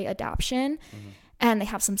cool play adaptation. And they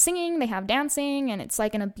have some singing, they have dancing, and it's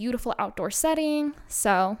like in a beautiful outdoor setting.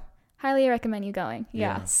 So highly recommend you going.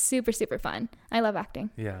 Yeah. Super, super fun. I love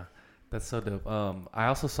acting. Yeah, that's so dope. I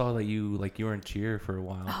also saw that you were in cheer for a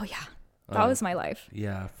while. Oh yeah, that was my life.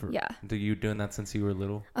 Yeah. You doing that since you were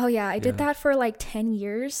little? Oh yeah, I did that for like 10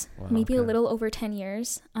 years, maybe a little over 10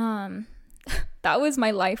 years. That was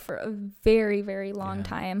my life for a very, very long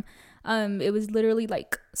time. It was literally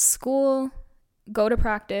like school, go to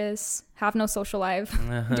practice, have no social life,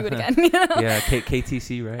 do it again. You know? Yeah,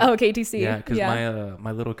 KTC, right? Oh, KTC. Yeah, because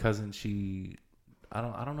my little cousin, I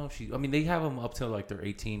don't know if I mean, they have them up till like they're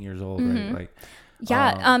 18 years old, right? Like,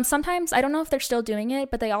 Yeah. Sometimes, I don't know if they're still doing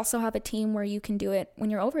it, but they also have a team where you can do it when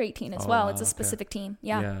you're over 18 as well. It's a specific team.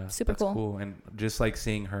 Yeah. Super cool. And just like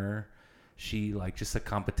seeing her, she like just the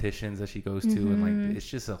competitions that she goes to, and like it's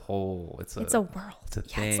just a whole, it's a world. It's a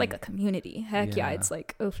thing. It's like a community. Heck yeah. It's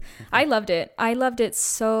like, oof. I loved it. I loved it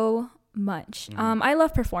so much. I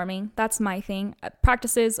love performing. That's my thing.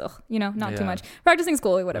 Practices, not too much. Practicing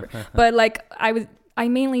school or whatever. But like I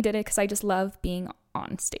mainly did it because I just love being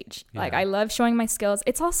on stage. Like I love showing my skills.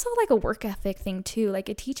 It's also like a work ethic thing too. Like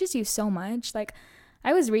it teaches you so much. Like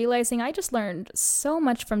I was realizing I just learned so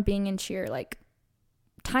much from being in cheer, like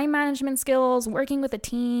time management skills, working with a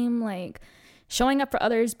team, like showing up for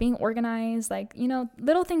others, being organized, like,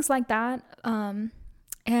 little things like that.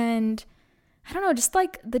 And I don't know, just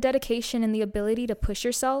like the dedication and the ability to push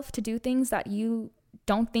yourself to do things that you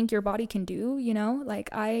don't think your body can do, like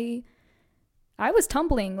I was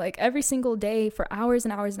tumbling like every single day for hours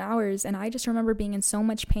and hours and hours. And I just remember being in so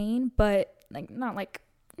much pain, but like, not like,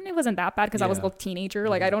 it wasn't that bad because I was a little teenager.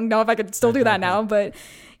 Like, I don't know if I could still do that now, but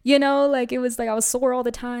like it was like I was sore all the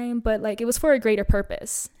time, but like it was for a greater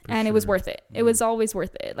purpose and it was worth it. It was always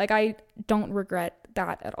worth it. Like I don't regret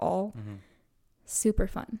that at all. Super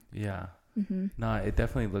fun. Yeah. No, it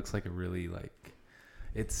definitely looks like a really like,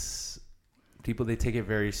 it's people, they take it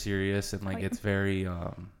very serious and like it's very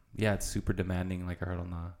it's super demanding, like I heard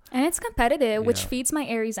on the... And it's competitive, which feeds my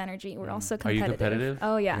Aries energy. We're also competitive. Are you competitive?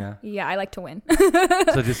 Oh, yeah. Yeah, I like to win.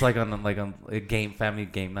 So just like on a family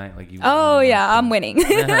game night, like you... Oh, yeah, I'm winning.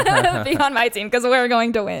 Be on my team because we're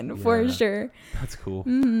going to win for sure. That's cool.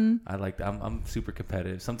 I like that. I'm super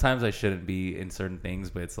competitive. Sometimes I shouldn't be in certain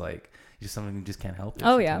things, but it's like just something you just can't help it.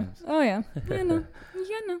 Oh, sometimes. Yeah. Oh, yeah.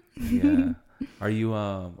 Yeah. Are you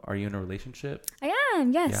in a relationship? I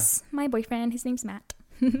am, yes. Yeah. My boyfriend, his name's Matt.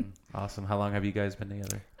 Awesome. How long have you guys been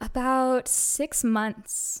together? About 6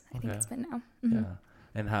 months. I think it's been now. Yeah.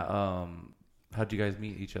 And how'd you guys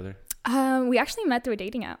meet each other? We actually met through a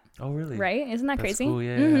dating app. Oh, really? Right? Isn't that crazy? Cool.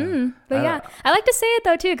 Yeah. But I like to say it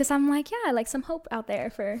though too, because I'm like, like some hope out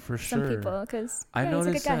there for some sure. people. Because I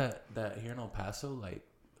noticed that here in El Paso, like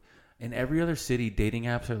in every other city, dating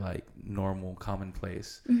apps are like normal,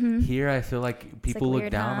 commonplace. Here, I feel like people look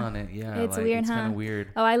down on it. Yeah, it's weird. It's kind of weird.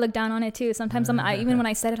 Oh, I look down on it too. Sometimes even when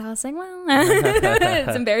I said it, I was like, well,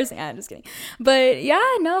 it's embarrassing. I'm just kidding. But yeah,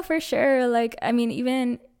 no, for sure. Like, I mean,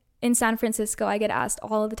 even in San Francisco, I get asked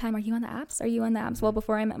all the time, "Are you on the apps? Are you on the apps?" Well,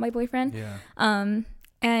 before I met my boyfriend. Yeah.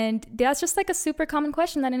 And that's just like a super common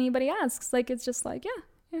question that anybody asks. Like, it's just like, yeah.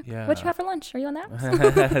 What you have for lunch? Are you on the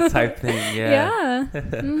apps? Type thing. Yeah.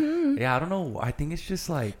 Yeah. Yeah. I don't know. I think it's just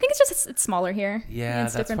like. It's smaller here. Yeah,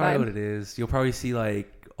 that's probably what it is. You'll probably see like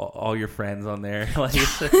all your friends on there. Like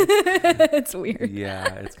it's weird. Yeah,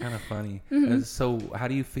 it's kind of funny. So, how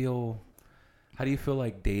do you feel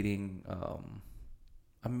like dating?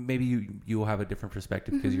 Maybe you'll have a different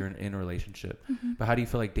perspective because you're in a relationship. But how do you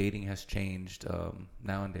feel like dating has changed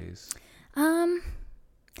nowadays?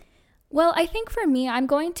 Well, I think for me, I'm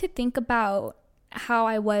going to think about how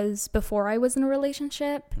I was before I was in a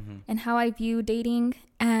relationship and how I view dating.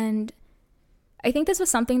 And I think this was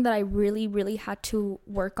something that I really, really had to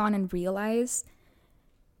work on and realize.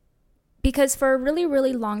 Because for a really,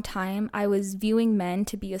 really long time, I was viewing men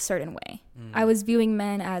to be a certain way. I was viewing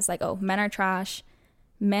men as like, oh, men are trash.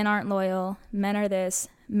 Men aren't loyal. Men are this.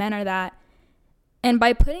 Men are that. And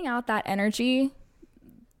by putting out that energy,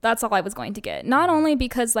 that's all I was going to get. Not only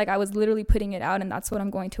because like I was literally putting it out and that's what I'm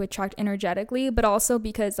going to attract energetically, but also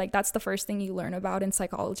because like that's the first thing you learn about in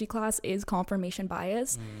psychology class is confirmation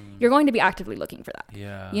bias. You're going to be actively looking for that.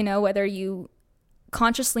 Yeah. Whether you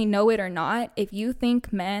consciously know it or not, if you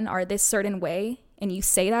think men are this certain way and you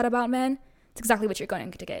say that about men, it's exactly what you're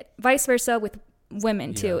going to get. Vice versa with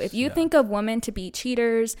women too. If you think of women to be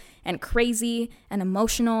cheaters and crazy and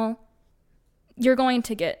emotional, you're going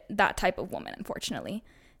to get that type of woman, unfortunately.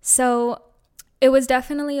 So it was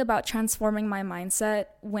definitely about transforming my mindset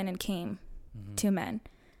when it came to men.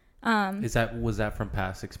 Was that from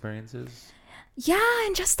past experiences? Yeah,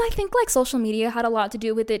 and just I think like social media had a lot to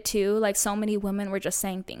do with it too. Like so many women were just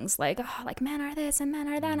saying things like, oh, like men are this and men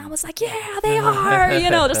are that. And I was like, yeah, they are,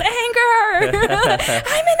 just anger.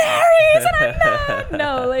 I'm an Aries and I'm not.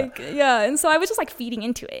 No, like, yeah. And so I was just like feeding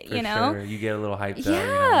into it, For sure. You get a little hyped up.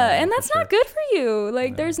 Yeah, and that's not good for you.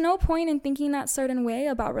 Like there's no point in thinking that certain way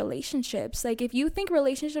about relationships. Like if you think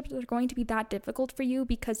relationships are going to be that difficult for you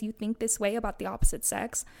because you think this way about the opposite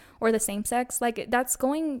sex or the same sex, like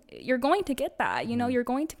you're going to get that. You're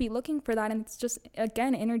going to be looking for that, and it's just,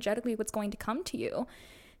 again, energetically what's going to come to you.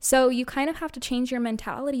 So you kind of have to change your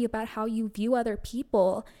mentality about how you view other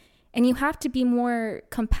people And you have to be more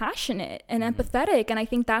compassionate and empathetic. And I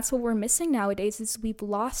think that's what we're missing nowadays is we've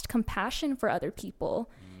lost compassion for other people.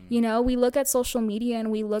 You know, we look at social media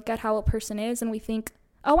and we look at how a person is and we think,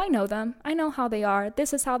 oh, I know them. I know how they are.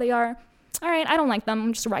 This is how they are. All right, I don't like them.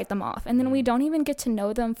 I'm just write them off. And then we don't even get to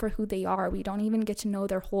know them for who they are. We don't even get to know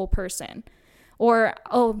their whole person. Or,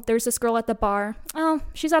 oh, there's this girl at the bar. Oh,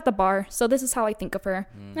 she's at the bar. So this is how I think of her.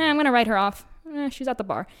 I'm going to write her off. She's at the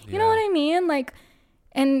bar. You know what I mean? Like,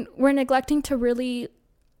 and we're neglecting to really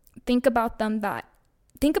think about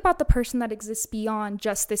the person that exists beyond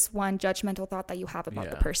just this one judgmental thought that you have about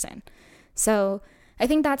the person. So I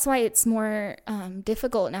think that's why it's more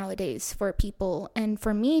difficult nowadays for people. And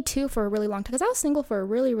for me too, for a really long time, because I was single for a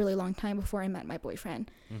really, really long time before I met my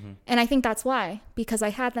boyfriend. And I think that's why, because I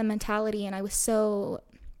had that mentality and I was so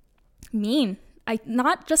mean.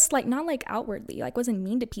 Not like outwardly, like wasn't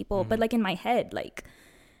mean to people, but like in my head, like,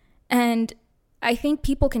 and I think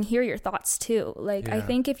people can hear your thoughts too. Like, I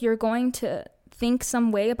think if you're going to think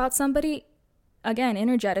some way about somebody, again,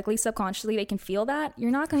 energetically, subconsciously, they can feel that. You're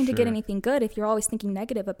not going to get anything good if you're always thinking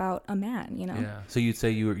negative about a man, you know? Yeah. So you'd say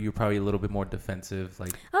you're probably a little bit more defensive,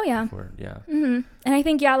 like. Oh, yeah. Before, yeah. And I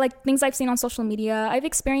think, like things I've seen on social media, I've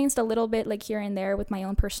experienced a little bit like here and there with my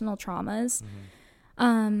own personal traumas.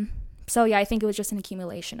 So yeah, I think it was just an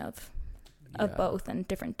accumulation of both and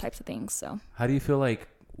different types of things. So how do you feel like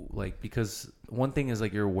because one thing is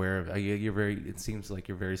like you're aware of it seems like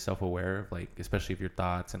you're very self-aware of like especially of your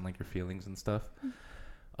thoughts and like your feelings and stuff.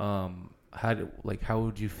 How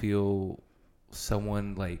would you feel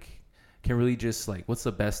someone like can really just like what's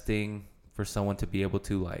the best thing for someone to be able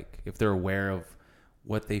to like if they're aware of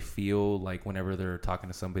what they feel like whenever they're talking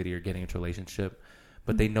to somebody or getting into a relationship,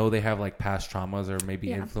 but they know they have like past traumas or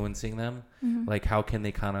maybe influencing them, like how can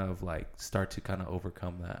they kind of like start to kind of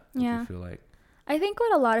overcome that? What do you feel like? I think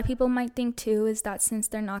what a lot of people might think too is that since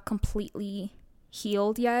they're not completely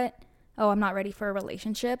healed yet, oh, I'm not ready for a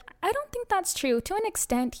relationship. I don't think that's true. To an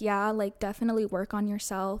extent, like definitely work on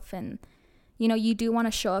yourself and, you know, you do want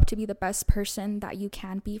to show up to be the best person that you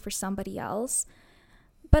can be for somebody else.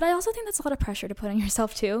 But I also think that's a lot of pressure to put on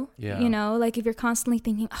yourself too. Yeah. You know, like if you're constantly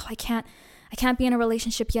thinking, oh, I can't be in a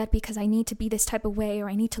relationship yet because I need to be this type of way or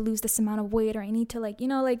I need to lose this amount of weight or I need to like, you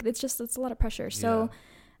know, like it's a lot of pressure. So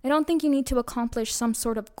I don't think you need to accomplish some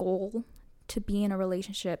sort of goal to be in a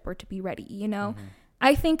relationship or to be ready, you know?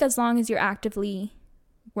 I think as long as you're actively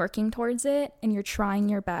working towards it and you're trying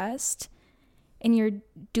your best and you're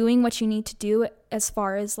doing what you need to do as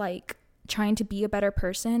far as like trying to be a better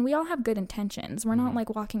person, we all have good intentions. We're not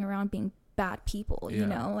like walking around being bad people, you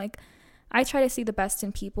know? Like I try to see the best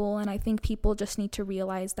in people and I think people just need to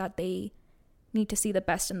realize that they need to see the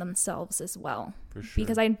best in themselves as well. For sure.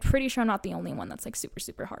 Because I'm pretty sure I'm not the only one that's like super,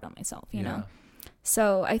 super hard on myself, you know?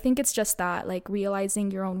 So I think it's just that, like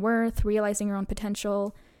realizing your own worth, realizing your own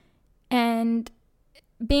potential, and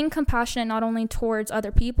being compassionate not only towards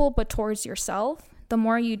other people, but towards yourself. The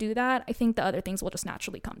more you do that, I think the other things will just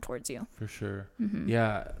naturally come towards you. For sure.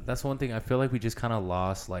 Yeah, that's one thing. I feel like we just kind of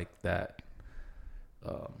lost like that,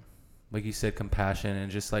 like you said, compassion, and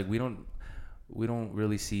just like we don't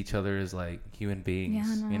really see each other as like human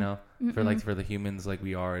beings, you know, for the humans like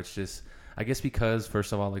we are. It's just, I guess because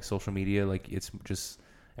first of all, like social media, like it's just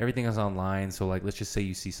everything is online. So like, let's just say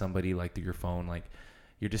you see somebody like through your phone, like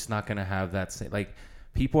you're just not going to have that same, like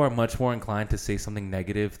people are much more inclined to say something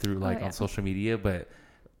negative through like on social media, but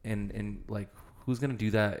and like who's going to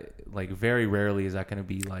do that? Like very rarely is that going to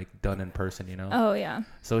be like done in person, you know? Oh yeah.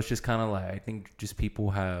 So it's just kind of like, I think just people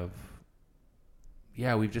have,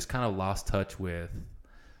 we've just kind of lost touch with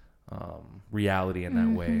reality in that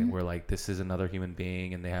way, where like this is another human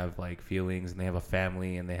being and they have like feelings and they have a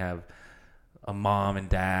family and they have a mom and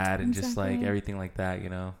dad and just like everything like that, you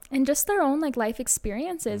know, and just their own like life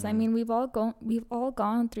experiences. I mean, we've all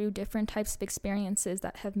gone through different types of experiences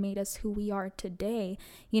that have made us who we are today.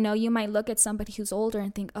 You know, you might look at somebody who's older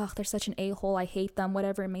and think, oh, they're such an a-hole, I hate them,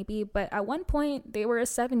 whatever it may be, but at one point they were a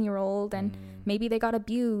 7-year-old and maybe they got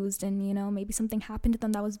abused and, you know, maybe something happened to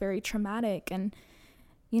them that was very traumatic. And,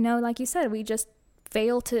 you know, like you said, we just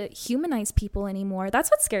fail to humanize people anymore.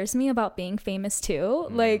 That's what scares me about being famous too.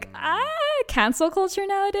 Like cancel culture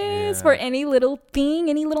nowadays for any little thing,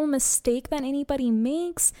 any little mistake that anybody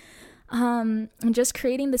makes, and just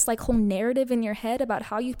creating this like whole narrative in your head about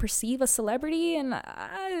how you perceive a celebrity, and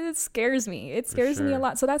it scares me. It scares me a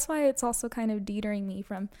lot. So that's why it's also kind of detering me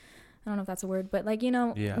from, I don't know if that's a word, but like, you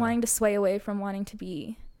know, wanting to sway away from wanting to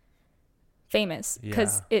be famous,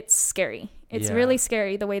 because it's scary. It's really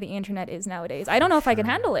scary the way the internet is nowadays. I don't know if I can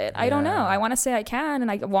handle it. I don't know. I want to say I can,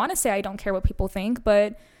 and I want to say I don't care what people think,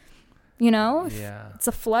 but You know, yeah, it's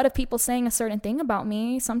a flood of people saying a certain thing about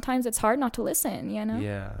me. Sometimes it's hard not to listen, you know?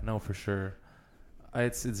 Yeah, no, for sure.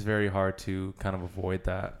 It's very hard to kind of avoid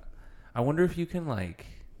that. I wonder if you can like,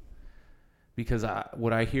 because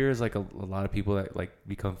what I hear is like a lot of people that like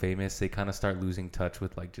become famous, they kind of start losing touch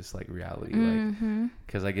with like just like reality, like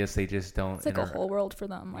because I guess they just don't. It's like a whole world for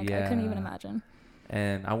them. Like I couldn't even imagine.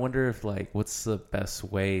 And I wonder if like what's the best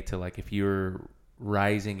way to like if you're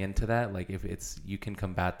rising into that, like if it's you can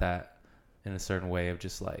combat that in a certain way of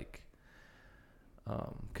just like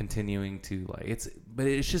continuing to like but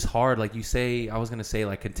it's just hard, like you say. I was gonna say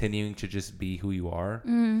like continuing to just be who you are,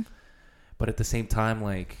 but at the same time,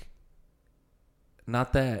 like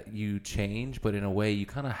not that you change, but in a way you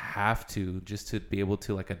kind of have to, just to be able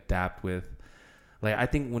to like adapt with, like I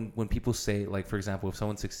think when people say, like for example, if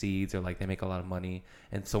someone succeeds or like they make a lot of money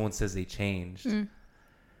and someone says they changed,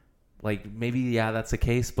 like maybe that's the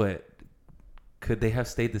case, but could they have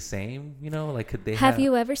stayed the same? You know, like could they have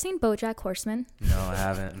you ever seen BoJack Horseman? No, I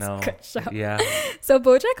haven't. No. Good show. Yeah. So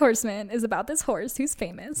BoJack Horseman is about this horse who's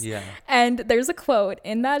famous. Yeah. And there's a quote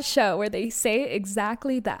in that show where they say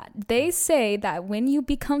exactly that. They say that when you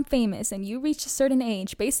become famous and you reach a certain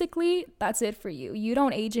age, basically that's it for you. You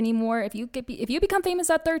don't age anymore. If you become famous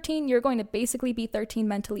at 13, you're going to basically be 13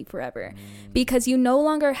 mentally forever, because you no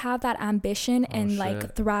longer have that ambition and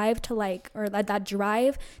like thrive to like, or that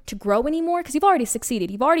drive to grow anymore, because you've already succeeded.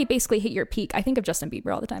 You've already basically hit your peak. I think of Justin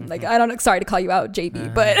Bieber all the time. Like, I don't know, sorry to call you out,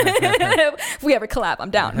 JB, but if we ever collab, I'm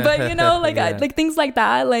down. But you know, like like things like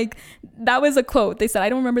that. Like that was a quote they said. I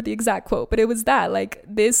don't remember the exact quote, but it was that like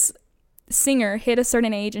this singer hit a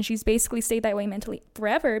certain age and she's basically stayed that way mentally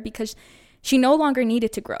forever because she no longer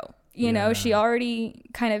needed to grow. You know, she already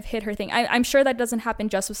kind of hit her thing. I'm sure that doesn't happen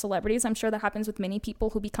just with celebrities. I'm sure that happens with many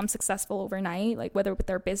people who become successful overnight, like whether with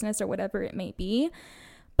their business or whatever it may be.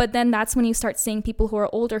 But then that's when you start seeing people who are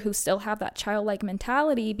older who still have that childlike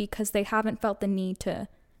mentality because they haven't felt the need to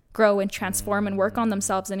grow and transform and work on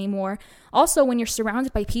themselves anymore. Also, when you're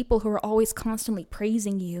surrounded by people who are always constantly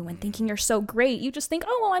praising you and thinking you're so great, you just think,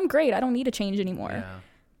 oh, well, I'm great. I don't need to change anymore. Yeah.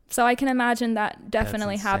 So I can imagine that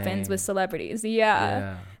definitely happens with celebrities.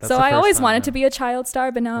 Yeah. So I always wanted to be a child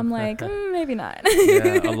star, but now I'm like, maybe not.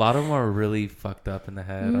 Yeah, a lot of them are really fucked up in the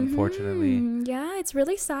head, unfortunately. Yeah, it's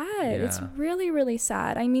really sad. Yeah. It's really, really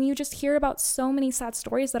sad. I mean, you just hear about so many sad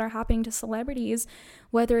stories that are happening to celebrities,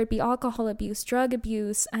 whether it be alcohol abuse, drug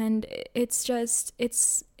abuse, and it's just,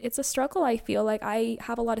 it's a struggle. I feel like I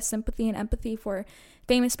have a lot of sympathy and empathy for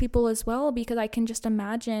famous people as well, because I can just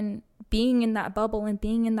imagine being in that bubble and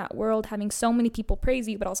being in that world, having so many people praise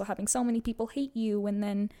you, but also having so many people hate you. And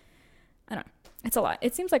then, I don't know, it's a lot.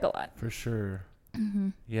 It seems like a lot. For sure.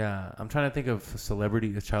 Yeah. I'm trying to think of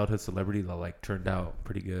a childhood celebrity that like turned out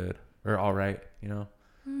pretty good or all right, you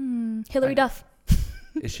know? Hilary Duff.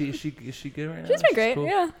 Is she good right now? She's been great. Cool?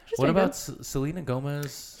 Yeah. What about Selena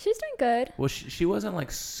Gomez? She's doing good. Well, she wasn't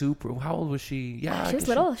like super. How old was she? Yeah. She was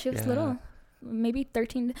little. She was little. Maybe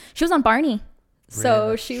 13. She was on Barney.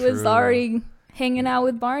 So she was already hanging out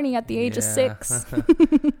with Barney at the age of 6.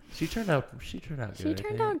 She turned out good. She turned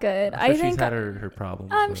out good. I think she's had her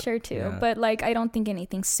problems. I'm sure too. Yeah. But like, I don't think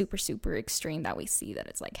anything super, super extreme that we see that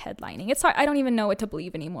it's like headlining. It's hard. I don't even know what to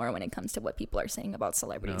believe anymore when it comes to what people are saying about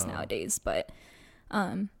celebrities nowadays. But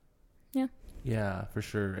yeah. Yeah, for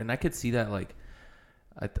sure. And I could see that, like,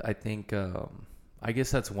 I think, I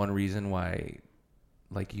guess that's one reason why,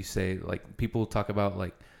 like you say, like people talk about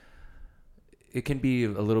like it can be a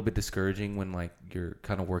little bit discouraging when like you're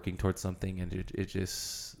kind of working towards something and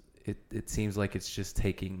it seems like it's just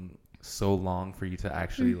taking so long for you to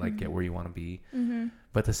actually like get where you want to be.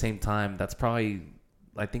 But at the same time, that's probably,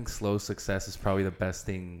 I think slow success is probably the best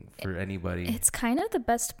thing for anybody. It's kind of the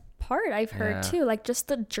best part I've heard too. Like just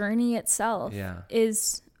the journey itself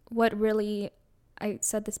is what really, I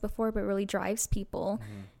said this before, but really drives people.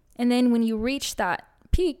 And then when you reach that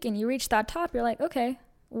peak and you reach that top, you're like, okay,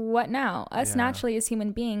 what now? Us naturally as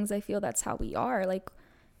human beings, I feel that's how we are, like,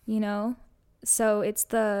 you know. So it's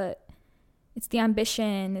the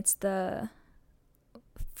ambition, it's the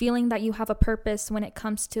feeling that you have a purpose when it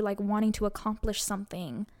comes to like wanting to accomplish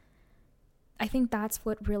something. I think that's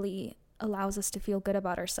what really allows us to feel good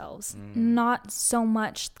about ourselves, not so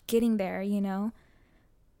much getting there, you know.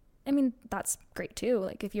 I mean, that's great too.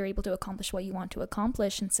 Like if you're able to accomplish what you want to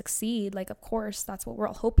accomplish and succeed, like of course that's what we're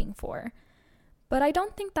all hoping for. But I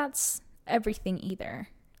don't think that's everything either.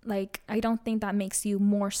 Like I don't think that makes you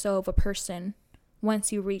more so of a person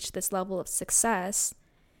once you reach this level of success.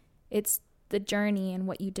 It's the journey and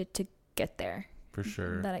what you did to get there. For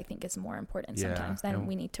sure. That I think is more important sometimes than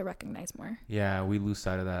we need to recognize more. Yeah, we lose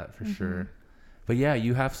sight of that for sure. But yeah,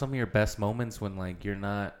 you have some of your best moments when like you're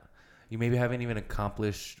not you maybe haven't even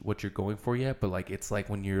accomplished what you're going for yet, but like it's like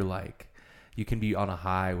when you're like you can be on a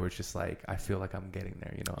high where it's just like I feel like I'm getting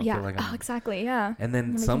there, you know. I feel like exactly, yeah. And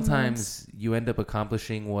then sometimes you end up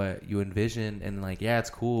accomplishing what you envision, and like it's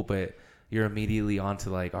cool, but you're immediately on to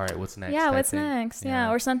like, all right, what's next? What's next?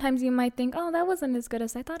 Or sometimes you might think, oh, that wasn't as good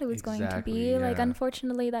as I thought it was going to be. Like,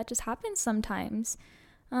 unfortunately, that just happens sometimes.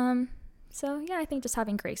 So I think just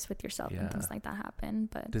having grace with yourself and things like that happen.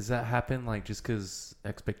 But does that happen like just because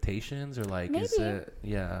expectations, or like maybe. Is it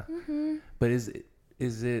but is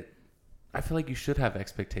it I feel like you should have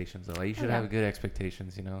expectations though. Like you should have good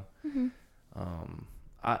expectations, you know.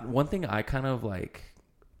 One thing I kind of like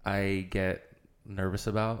I get nervous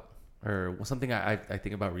about, or something I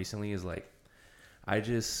think about recently, is like I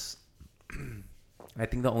think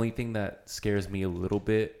the only thing that scares me a little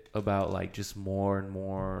bit about like just more and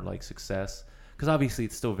more like success, because obviously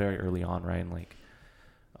it's still very early on, right? And like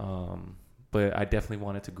but I definitely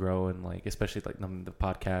want it to grow, and like especially like the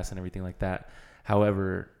podcast and everything like that.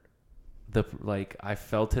 However, I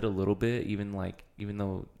felt it a little bit, even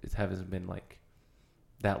though it hasn't been like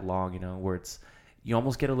that long, you know, where you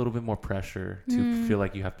almost get a little bit more pressure to feel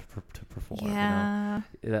like you have to perform. You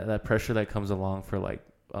know, that pressure that comes along for like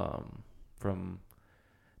from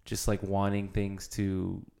just like wanting things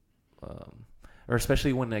to or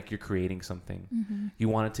especially when like you're creating something, you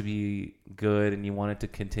want it to be good and you want it to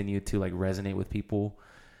continue to like resonate with people.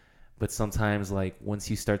 But sometimes, like, once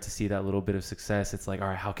you start to see that little bit of success, it's like, all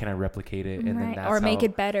right, how can I replicate it? And then that's make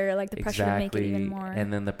it better, like the pressure to make it even more.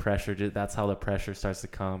 And then the pressure, that's how the pressure starts to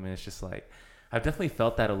come. And it's just like, I've definitely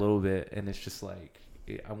felt that a little bit. And it's just like,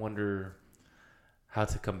 I wonder how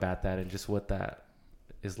to combat that and just what that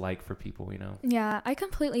is like for people, you know? Yeah, I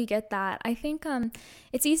completely get that. I think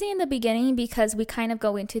it's easy in the beginning because we kind of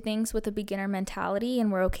go into things with a beginner mentality,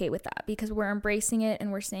 and we're okay with that because we're embracing it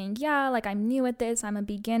and we're saying, like, I'm new at this, I'm a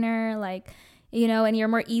beginner, like, you know, and you're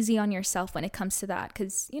more easy on yourself when it comes to that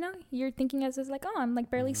because, you know, you're thinking as like, oh, I'm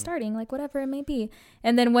like barely starting, like whatever it may be.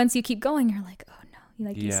 And then once you keep going, you're like, oh no,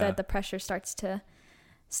 like you said, the pressure starts to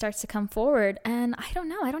come forward. And I don't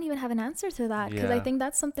know, I don't even have an answer to that because I think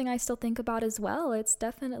that's something I still think about as well. It's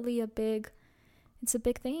definitely a big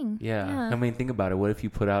thing. I mean, think about it. What if you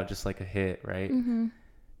put out just like a hit, right?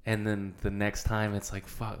 And then the next time it's like,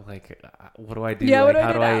 fuck, like what do I do? Like,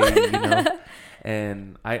 how do I you know?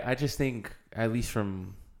 And I just think, at least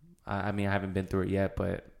from I mean, I haven't been through it yet,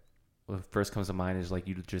 but what first comes to mind is like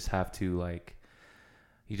you just have to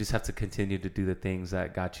continue to do the things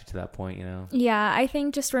that got you to that point, you know? Yeah, I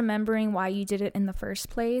think just remembering why you did it in the first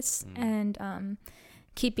place and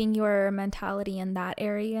keeping your mentality in that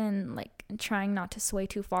area and like trying not to sway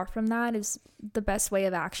too far from that is the best way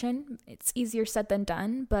of action. It's easier said than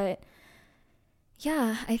done, but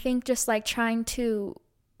yeah, I think just like trying to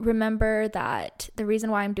remember that the reason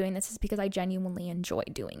why I'm doing this is because I genuinely enjoy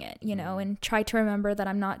doing it, you know, and try to remember that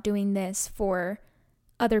I'm not doing this for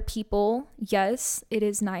other people. Yes, it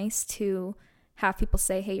is nice to have people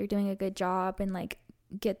say, hey, you're doing a good job, and like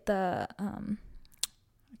get the I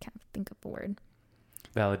can't think of the word,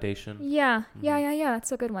 validation. Yeah,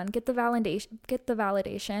 that's a good one. Get the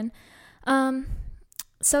validation.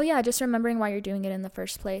 So yeah, just remembering why you're doing it in the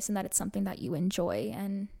first place, and that it's something that you enjoy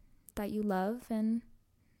and that you love, and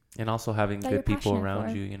also having good people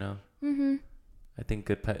around you, you know. I think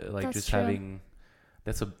good like that's just true. having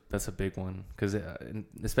that's a big one, because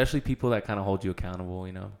especially people that kind of hold you accountable,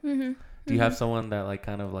 you know. Do you have someone that like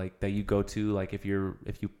kind of like that you go to, like if you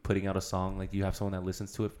putting out a song, like do you have someone that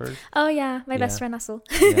listens to it first? Oh yeah, my best friend Asul.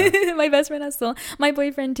 My best friend Asul. My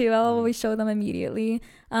boyfriend too. I'll always show them immediately.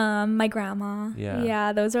 My grandma.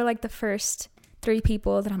 Yeah, those are like the first 3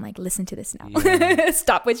 people that I'm like, listen to this now.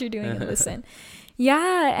 Stop what you're doing and listen.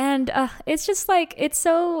 Yeah, and it's just like, it's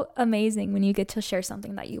so amazing when you get to share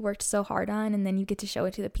something that you worked so hard on, and then you get to show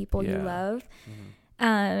it to the people you love.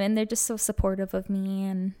 And they're just so supportive of me,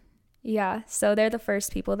 and so they're the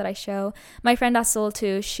first people that I show. My friend Asul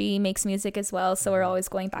too, she makes music as well, so we're always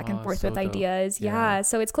going back and forth with ideas.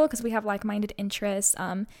 So it's cool because we have like-minded interests.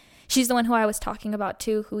 She's the one who I was talking about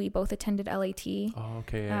too, who we both attended LAT.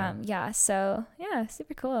 So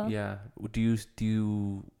super cool.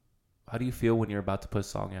 How do you feel when you're about to put a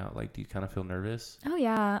song out? Like, do you kind of feel nervous? Oh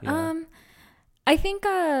yeah. I think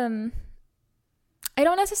I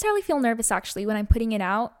don't necessarily feel nervous actually when I'm putting it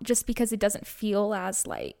out, just because it doesn't feel as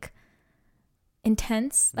like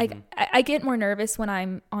intense. Like I get more nervous when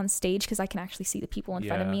I'm on stage because I can actually see the people in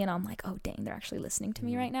front of me, and I'm like, oh dang, they're actually listening to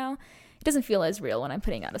me right now. It doesn't feel as real when I'm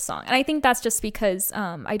putting out a song, and I think that's just because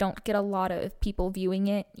I don't get a lot of people viewing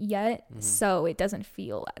it yet, so it doesn't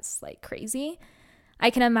feel as like crazy. I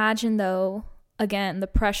can imagine though again, the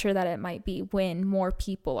pressure that it might be when more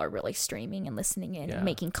people are really streaming and listening in and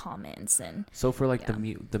making comments. And so for like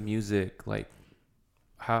the music, like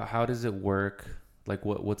how does it work? Like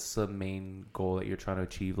what's the main goal that you're trying to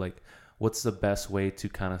achieve? Like what's the best way to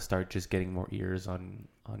kind of start just getting more ears on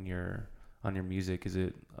your music? Is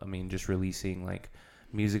it, I mean, just releasing like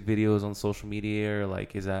music videos on social media, or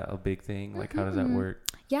like is that a big thing? Like how does that work?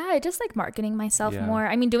 Yeah, just like marketing myself more.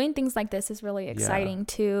 I mean, doing things like this is really exciting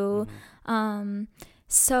too.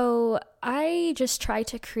 So I just try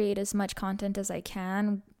to create as much content as I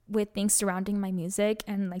can with things surrounding my music,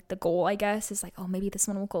 and like the goal, I guess, is like, oh, maybe this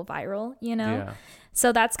one will go viral, you know?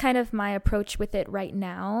 So that's kind of my approach with it right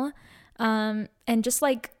now. And just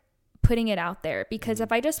like putting it out there, because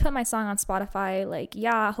if I just put my song on Spotify, like,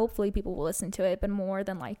 hopefully people will listen to it, but more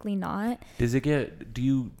than likely not. Does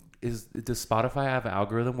Spotify have an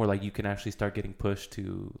algorithm where like you can actually start getting pushed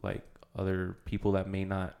to like other people that may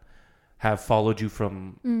not have followed you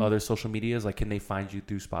from other social medias? Like, can they find you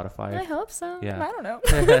through Spotify? I hope so. Yeah. I don't know.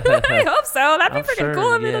 I hope so. That'd be freaking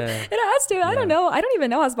cool. I mean, it has to. I don't know. I don't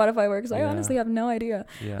even know how Spotify works. I honestly have no idea.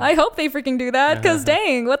 I hope they freaking do that, because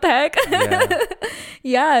dang, what the heck?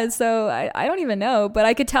 So I don't even know. But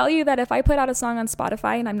I could tell you that if I put out a song on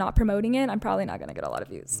Spotify and I'm not promoting it, I'm probably not going to get a lot of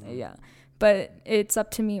views. But it's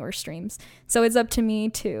up to me, or streams. So it's up to me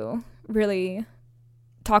to really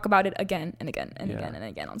talk about it again and again and again and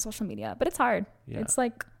again on social media. But it's hard. It's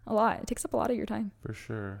like a lot. It takes up a lot of your time. For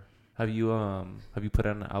sure. Have you put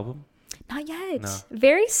out an album? Not yet. No.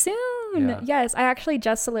 Very soon. Yes, I actually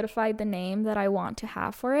just solidified the name that I want to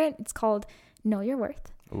have for it. It's called Know Your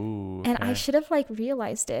Worth. Ooh, okay. And I should have like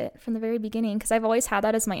realized it from the very beginning, because I've always had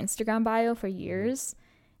that as my Instagram bio for years.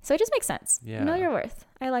 So it just makes sense. Know Your Worth.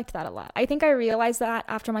 I liked that a lot. I think I realized that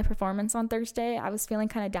after my performance on Thursday. I was feeling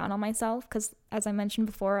kind of down on myself because, as I mentioned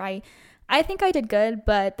before, I think I did good,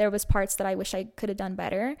 but there was parts that I wish I could have done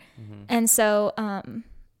better. And so,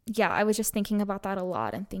 I was just thinking about that a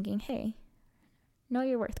lot and thinking, hey, know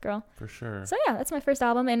your worth, girl. For sure. So yeah, that's my first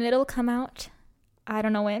album, and it'll come out, I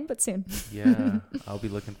don't know when, but soon. I'll be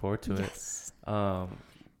looking forward to it.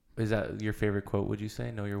 Is that your favorite quote, would you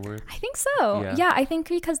say? Know your worth? I think so. Yeah, I think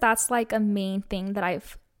because that's like a main thing that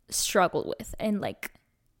I've struggled with, and like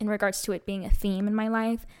in regards to it being a theme in my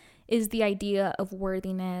life, is the idea of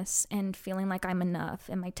worthiness and feeling like I'm enough.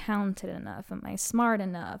 Am I talented enough? Am I smart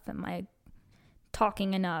enough? Am I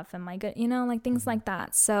talking enough? Am I good? You know, like things like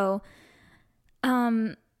that. So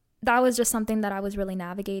that was just something that I was really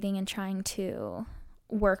navigating and trying to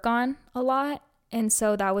work on a lot. And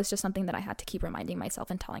so that was just something that I had to keep reminding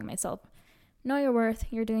myself and telling myself, know your worth,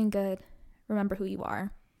 you're doing good, remember who you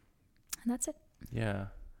are. And that's it. Yeah.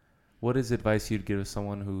 What is advice you'd give to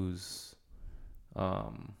someone who's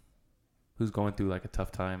going through like a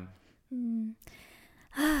tough time?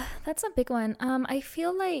 That's a big one. I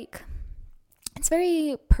feel like it's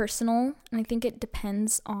very personal, and I think it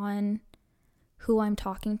depends on who I'm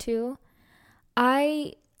talking to.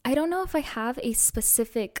 I don't know if I have a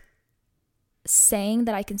specific saying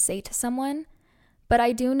that I can say to someone, but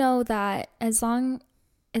I do know that as long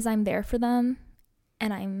as I'm there for them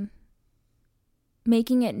and I'm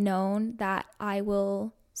making it known that I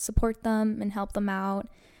will support them and help them out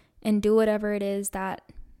and do whatever it is that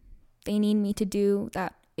they need me to do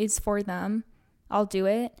that is for them, I'll do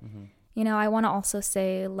it. You know, I want to also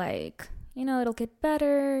say, like, you know, it'll get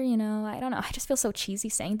better, you know, I don't know. I just feel so cheesy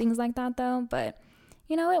saying things like that though, but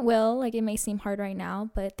you know, it will. Like, it may seem hard right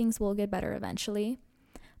now, but things will get better eventually.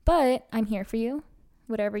 But I'm here for you.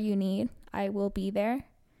 Whatever you need, I will be there.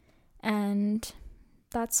 And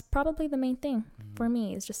that's probably the main thing for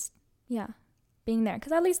me, is just, being there.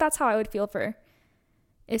 Because at least that's how I would feel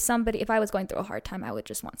if I was going through a hard time, I would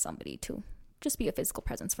just want somebody to just be a physical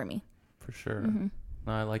presence for me. For sure.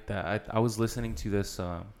 No, I like that. I was listening to this,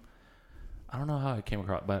 I don't know how I came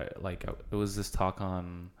across, but like it was this talk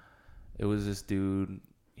on, it was this dude,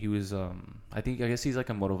 he was I guess he's like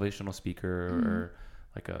a motivational speaker or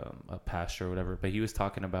like a pastor or whatever, but he was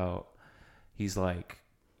talking about, he's like,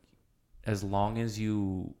 as long as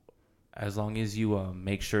you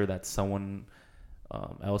make sure that someone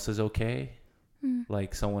else is okay,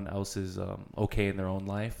 like someone else is okay in their own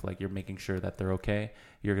life, like you're making sure that they're okay,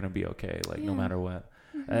 you're gonna be okay, like no matter what.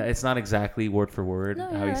 It's not exactly word for word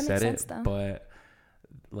how he said it, but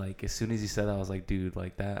like as soon as he said that, I was like, dude,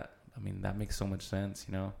 like that, I mean, that makes so much sense,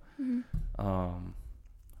 you know?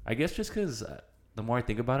 I guess just because the more I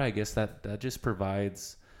think about it, I guess that just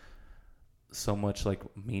provides so much like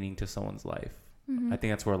meaning to someone's life. I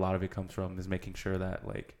think that's where a lot of it comes from, is making sure that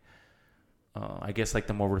like, I guess like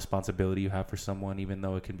the more responsibility you have for someone, even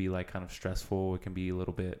though it can be like kind of stressful, it can be a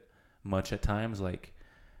little bit much at times, like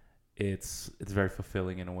it's very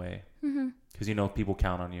fulfilling in a way. Mm-hmm. Because, you know, people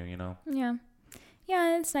count on you, you know? Yeah.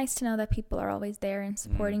 Yeah, it's nice to know that people are always there and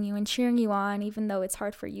supporting you and cheering you on, even though it's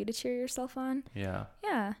hard for you to cheer yourself on. Yeah.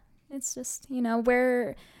 Yeah. It's just, you know,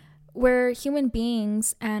 we're human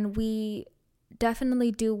beings, and we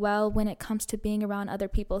definitely do well when it comes to being around other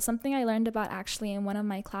people. Something I learned about actually in one of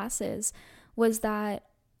my classes was that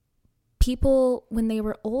people, when they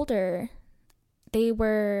were older, they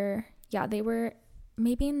were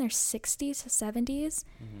maybe in their 60s to 70s.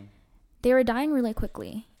 Mm-hmm. They were dying really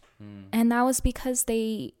quickly. And that was because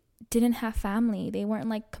they didn't have family. They weren't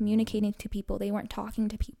like communicating to people. They weren't talking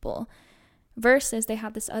to people. Versus they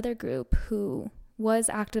had this other group who was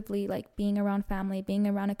actively like being around family, being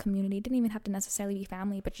around a community. Didn't even have to necessarily be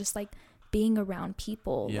family, but just like being around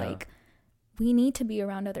people. Yeah. Like, we need to be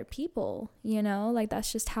around other people, you know? Like,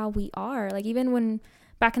 that's just how we are. Like, even when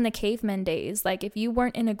back in the caveman days, like, if you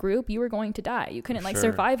weren't in a group, you were going to die. You couldn't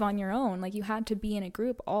survive on your own. Like, you had to be in a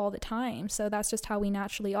group all the time. So that's just how we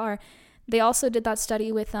naturally are. They also did that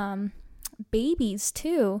study with babies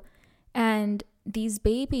too, and these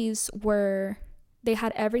babies they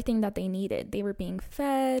had everything that they needed. They were being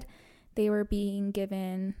fed, they were being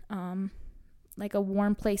given like a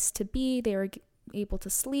warm place to be, they were able to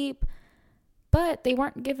sleep, but they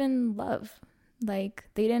weren't given love. Like,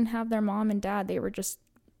 they didn't have their mom and dad. It was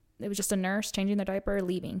just a nurse changing their diaper,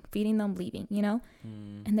 leaving, feeding them, leaving, you know?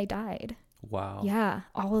 And they died. Wow. Yeah,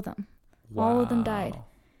 all of them. Wow. All of them died.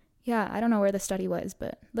 Yeah, I don't know where the study was,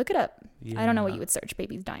 but look it up. Yeah. I don't know what you would search.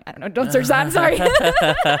 Babies dying. I don't know. Don't search that. I'm sorry.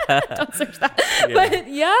 Don't search that. Yeah. But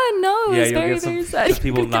yeah, no, it's very, very sad.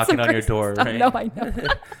 People knocking on your door, right? No, I know.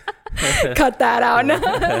 Cut that out.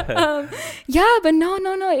 Yeah, but no.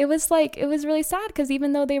 It was really sad, because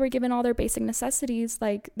even though they were given all their basic necessities,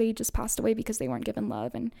 like, they just passed away because they weren't given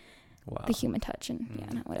love and the human touch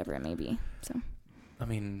and whatever it may be. So, I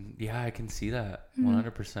mean, yeah, I can see that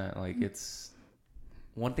 100%. Like, it's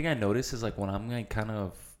one thing I notice is, like, when I'm like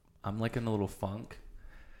I'm like in a little funk,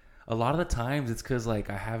 a lot of the times it's because, like,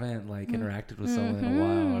 I haven't like interacted with someone in a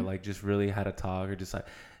while, or like just really had a talk, or just like,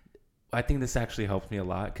 I think this actually helps me a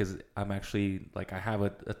lot, because I'm actually like, I have a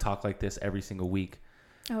talk like this every single week.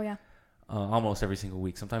 Oh yeah. Almost every single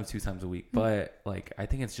week, sometimes 2 times a week. But like, I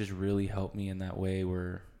think it's just really helped me in that way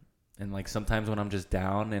where, and like, sometimes when I'm just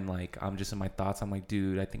down and like I'm just in my thoughts, I'm like,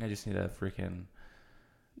 dude, I think I just need to freaking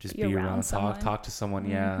just be around, talk to someone.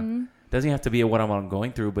 Yeah. Doesn't have to be what I'm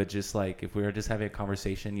going through, but just like, if we were just having a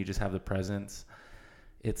conversation, you just have the presence.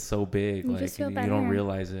 It's so big. You like, you don't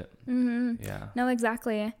realize it. Yeah. No,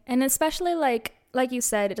 exactly. And especially like you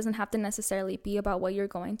said, it doesn't have to necessarily be about what you're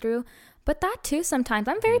going through, but that too, sometimes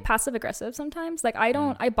I'm very passive aggressive sometimes. Like,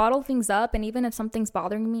 I bottle things up, and even if something's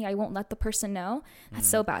bothering me, I won't let the person know. That's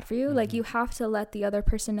so bad for you. Like, you have to let the other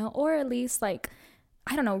person know, or at least, like,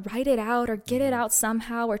 I don't know, write it out or get it out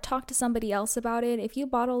somehow, or talk to somebody else about it. If you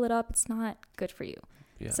bottle it up, it's not good for you.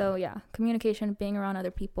 Yeah. So yeah, communication, being around other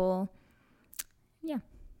people. Yeah.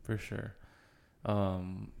 For sure.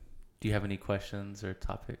 Do you have any questions or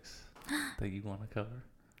topics that you want to cover?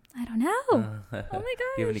 I don't know. Oh my gosh.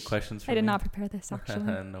 Do you have any questions for me? I did not prepare this,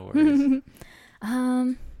 actually. No worries.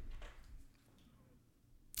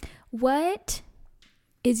 What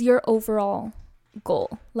is your overall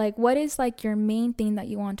goal? Like, what is like your main thing that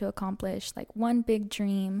you want to accomplish? Like, one big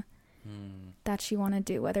dream that you want to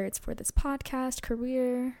do, whether it's for this podcast,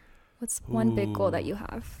 career. What's one big goal that you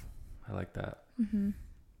have? I like that.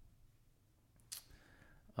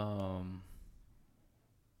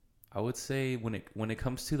 I would say when it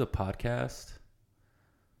comes to the podcast,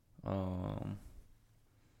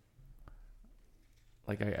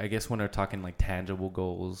 like, I guess when they're talking like tangible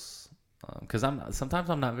goals, because sometimes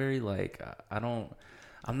I'm not very like,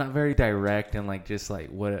 I'm not very direct, and like, just like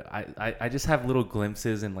what I just have little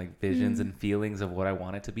glimpses and like visions and feelings of what I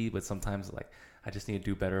want it to be, but sometimes like I just need to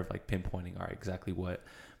do better of like pinpointing exactly what.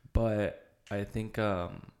 But I think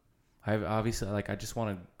I've obviously, like, I just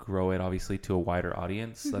want to grow it obviously to a wider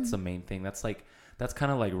audience. That's the main thing. That's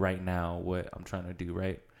kind of like right now what I'm trying to do,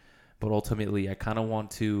 right? But ultimately, I kind of want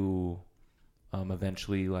to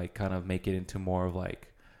eventually like kind of make it into more of like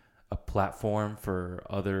a platform for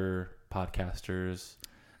other podcasters,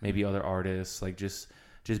 maybe other artists, like just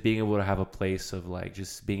being able to have a place of like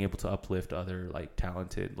just being able to uplift other like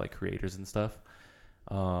talented like creators and stuff.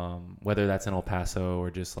 Whether that's in El Paso or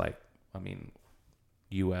just like, I mean,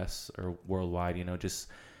 US or worldwide, you know, just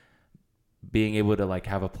being able to like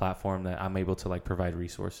have a platform that I'm able to like provide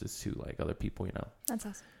resources to like other people, you know. That's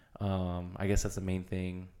awesome. I guess that's the main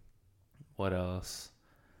thing. What else?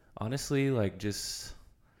 Honestly, like just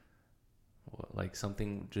like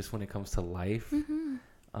something just when it comes to life.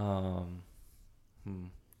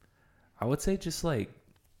 I would say just like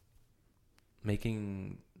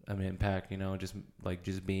making an impact, you know, just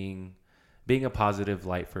being a positive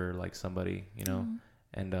light for like somebody, you know.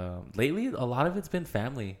 And lately a lot of it's been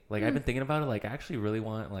family. Like I've been thinking about it, like I actually really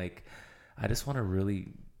want, like I just want a really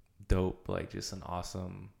dope, like just an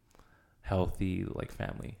awesome healthy like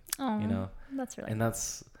family. You know, that's really and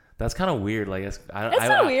that's kind of weird. Like it's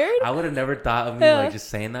so weird. I would have never thought of me like just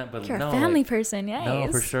saying that, but you're no, a family like, person. Yeah,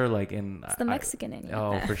 no, for sure. Like, and it's the Mexican in you.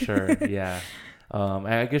 Oh, for sure. Yeah.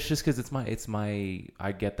 I guess just because it's my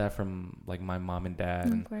I get that from like my mom and dad,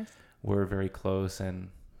 and of course. We're very close, and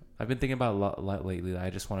I've been thinking about a lot lately. That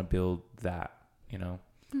I just want to build that, you know.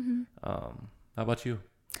 How about you?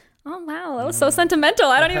 Oh wow, that was so sentimental.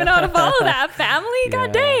 I don't even know how to follow that. Family,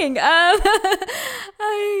 god dang.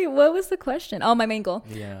 What was the question? Oh, my main goal.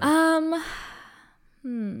 Yeah.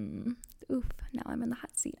 Oof. Now I'm in the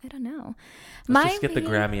hot seat. I don't know. Let's just get the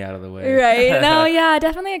Grammy out of the way. Right. No. Yeah.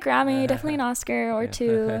 Definitely a Grammy. Definitely an Oscar or two.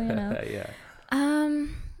 You know. Yeah.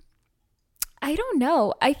 I don't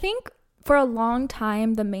know. I think for a long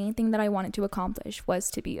time, the main thing that I wanted to accomplish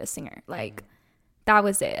was to be a singer. Like that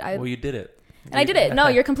was it. Well, you did it. And I did it. No,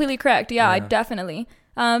 you're completely correct. Yeah, I definitely.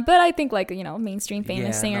 But I think like, you know, mainstream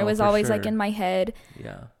famous singer was always like in my head.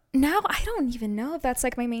 Yeah. Now I don't even know if that's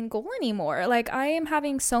like my main goal anymore. Like I am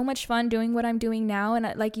having so much fun doing what I'm doing now.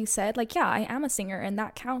 And like you said, like, yeah, I am a singer and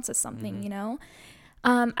that counts as something, you know.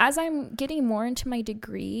 As I'm getting more into my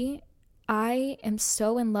degree, I am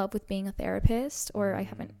so in love with being a therapist, or I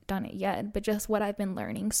haven't done it yet, but just what I've been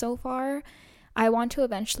learning so far. I want to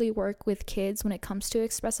eventually work with kids when it comes to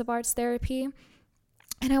expressive arts therapy.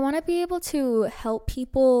 And I want to be able to help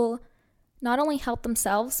people not only help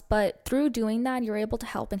themselves, but through doing that, you're able to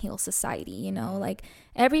help and heal society, you know? Like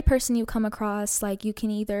every person you come across, like you can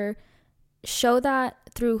either show that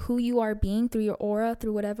through who you are being, through your aura,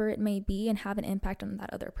 through whatever it may be, and have an impact on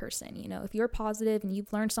that other person. You know, if you're positive and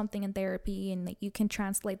you've learned something in therapy and like you can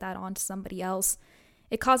translate that onto somebody else,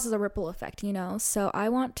 it causes a ripple effect, you know? So I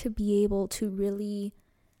want to be able to really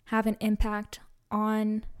have an impact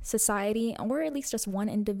on society, or at least just one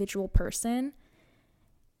individual person,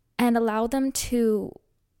 and allow them to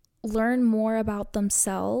learn more about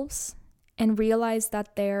themselves and realize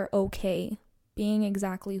that they're okay being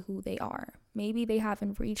exactly who they are. Maybe they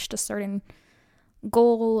haven't reached a certain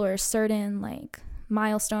goal or a certain like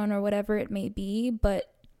milestone or whatever it may be,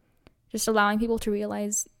 but just allowing people to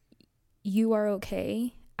realize you are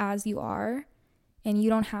okay as you are, and you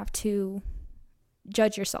don't have to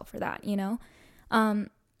judge yourself for that, you know?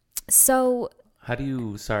 So how do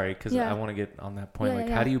you, sorry, because I want to get on that point.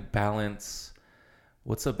 How do you balance,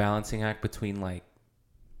 what's the balancing act between like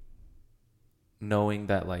knowing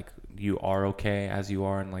that like you are okay as you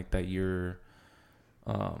are, and like that you're,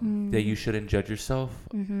 that you shouldn't judge yourself,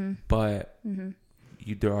 but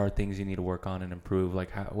there are things you need to work on and improve.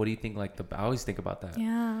 Like what do you think, like I always think about that.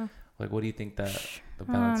 Yeah. Like, what do you think that the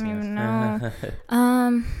balancing is? No.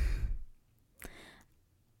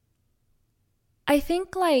 I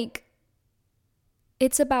think like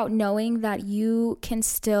it's about knowing that you can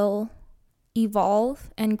still evolve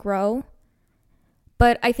and grow,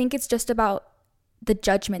 but I think it's just about the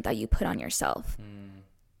judgment that you put on yourself.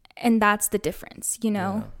 And that's the difference, you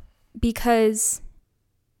know, because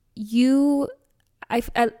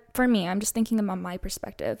for me, I'm just thinking about my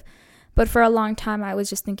perspective, but for a long time I was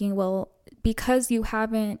just thinking, well, because you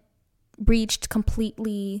haven't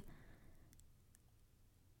completely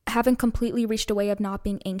reached a way of not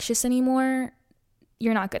being anxious anymore,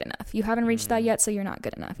 you're not good enough. You haven't reached that yet, so you're not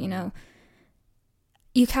good enough, you know?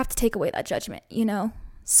 You have to take away that judgment, you know?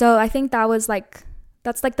 So I think that's like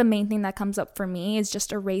the main thing that comes up for me, is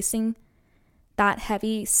just erasing that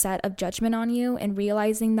heavy set of judgment on you and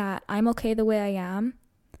realizing that I'm okay the way I am.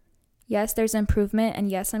 Yes, there's improvement, and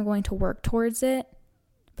yes, I'm going to work towards it,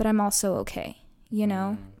 but I'm also okay, you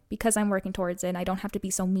know? Because I'm working towards it, and I don't have to be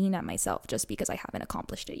so mean at myself just because I haven't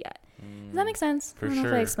accomplished it yet. Does that make sense? I don't know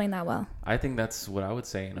if I explained that well. I think that's what I would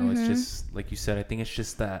say. You know, it's just like you said. I think it's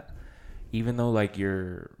just that even though like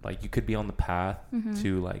you could be on the path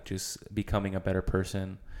to like just becoming a better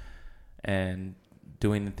person and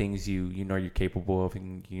doing the things you know you're capable of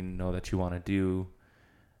and you know that you want to do.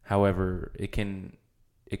 However, it can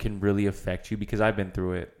really affect you, because I've been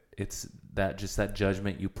through it. It's that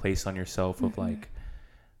judgment you place on yourself of like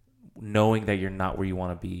knowing that you're not where you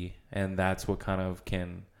want to be, and that's what kind of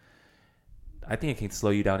I think it can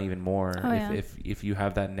slow you down even more if you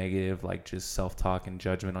have that negative like just self-talk and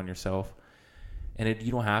judgment on yourself. And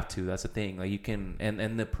you don't have to. That's the thing. Like you can,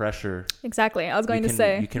 and the pressure. Exactly. I was going to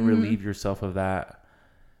say you can relieve yourself of that,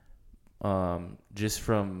 just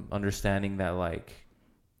from understanding that like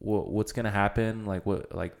what's gonna happen, like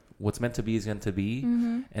what's meant to be is meant to be.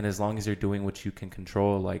 And as long as you're doing what you can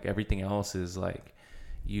control, like everything else is like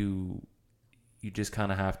you just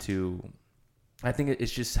kind of have to, I think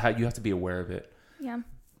it's just how you have to be aware of it. Yeah.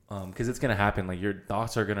 Because it's going to happen. Like your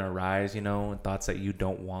thoughts are going to arise, you know, and thoughts that you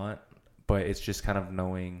don't want, but it's just kind of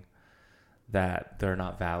knowing that they're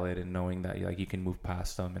not valid and knowing that like you can move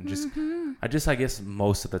past them and just I guess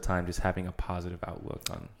most of the time just having a positive outlook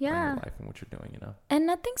on your life and what you're doing, you know. And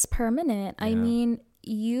nothing's permanent. I mean,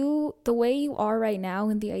 the way you are right now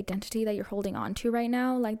and the identity that you're holding on to right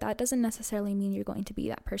now, like that doesn't necessarily mean you're going to be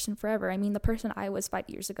that person forever. I mean, the person I was 5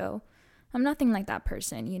 years ago, I'm nothing like that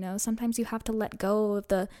person, you know. Sometimes you have to let go of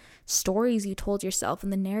the stories you told yourself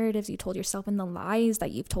and the narratives you told yourself and the lies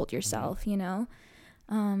that you've told yourself, you know.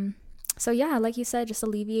 So yeah, like you said, just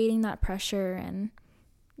alleviating that pressure, and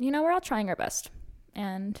you know, we're all trying our best,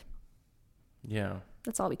 and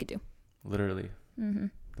that's all we could do. Literally.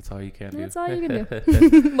 That's all you can do. That's all you can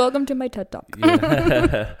do. Welcome to my TED Talk.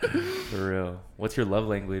 For real. What's your love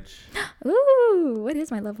language? Ooh, what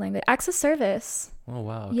is my love language? Acts of service. Oh,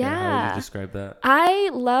 wow. Okay. How would you describe that? I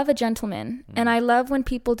love a gentleman, and I love when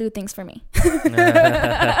people do things for me.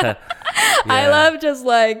 I love just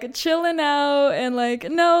like chilling out and like,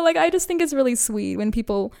 no, like I just think it's really sweet when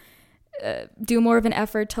people do more of an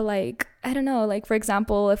effort to like, I don't know, like for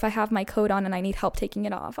example, if I have my coat on and I need help taking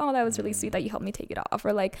it off, oh, that was really sweet that you helped me take it off.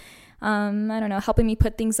 Or like, I don't know, helping me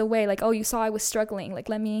put things away, like, oh, you saw I was struggling, like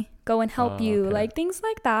let me go and help you. Okay. Like things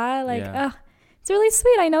like that, like it's really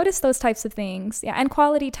sweet. I noticed those types of things. Yeah. And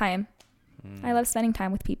quality time. I love spending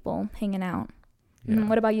time with people, hanging out.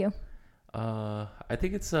 What about you? I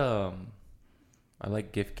think it's I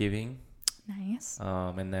like gift giving. Nice.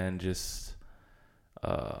 And then just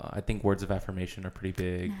I think words of affirmation are pretty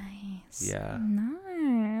big. Nice. Yeah.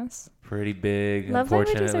 Nice. Pretty big. Love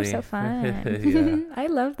languages are so fun. I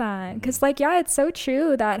love that because like it's so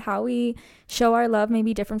true that how we show our love may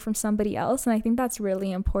be different from somebody else, and I think that's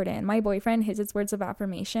really important. My boyfriend, his words of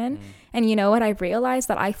affirmation, and you know what, I realized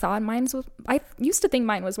that I used to think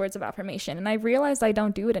mine was words of affirmation, and I realized I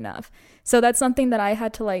don't do it enough. So that's something that I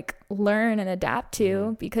had to like learn and adapt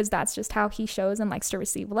to because that's just how he shows and likes to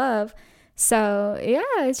receive love. So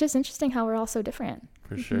yeah, it's just interesting how we're all so different.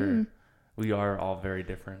 For sure. We are all very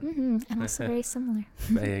different. And also very similar.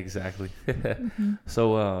 Exactly.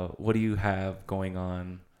 So what do you have going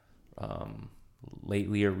on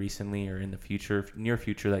lately or recently or in the future, near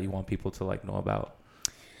future, that you want people to like know about?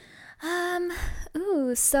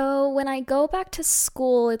 So when I go back to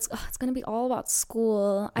school, it's going to be all about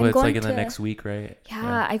school. Well, it's like in the next week, right?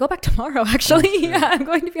 Yeah, I go back tomorrow, actually. I'm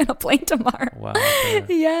going to be on a plane tomorrow. Wow.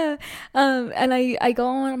 Okay. And I go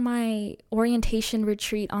on my orientation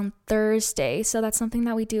retreat on Thursday. So that's something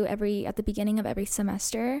that we do at the beginning of every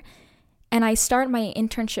semester. And I start my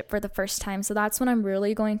internship for the first time. So that's when I'm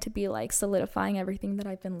really going to be like solidifying everything that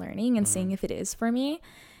I've been learning and seeing if it is for me.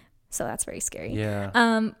 So that's very scary.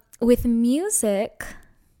 Yeah. With music,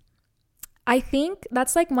 I think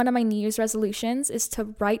that's like one of my New Year's resolutions is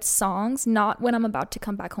to write songs, not when I'm about to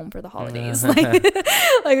come back home for the holidays. Like,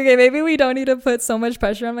 okay, maybe we don't need to put so much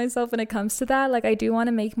pressure on myself when it comes to that. Like, I do want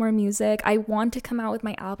to make more music. I want to come out with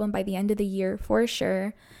my album by the end of the year for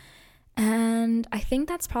sure. And I think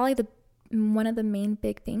that's probably one of the main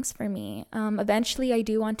big things for me. Eventually, I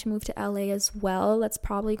do want to move to LA as well. That's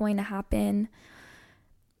probably going to happen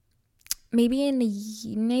maybe in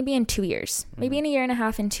 2 years, maybe in a year and a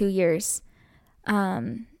half, in 2 years.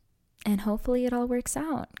 And hopefully it all works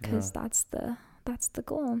out because that's the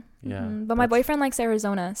goal. Yeah. But my boyfriend likes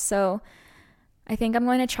Arizona, so I think I'm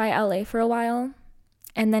going to try LA for a while,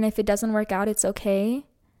 and then if it doesn't work out, it's okay.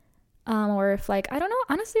 Or if like, I don't know,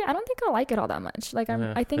 honestly, I don't think I'll like it all that much. Like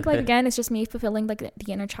I think like, again, it's just me fulfilling like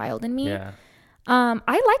the inner child in me. Yeah. I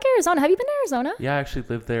like Arizona. Have you been to Arizona? Yeah, I actually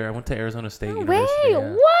lived there. I went to Arizona State University. Wait,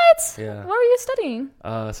 yeah. what? Yeah. What were you studying?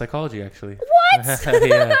 Psychology, actually. What? Yeah. Okay,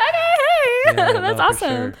 Yeah, that's no, awesome.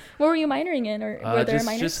 sure. What were you minoring in, or were there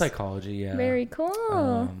minors? Just psychology. Yeah. Very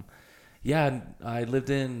cool. Yeah, I lived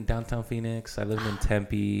in downtown Phoenix. I lived in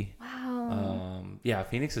Tempe. Wow. Yeah,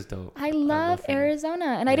 Phoenix is dope. I love Arizona,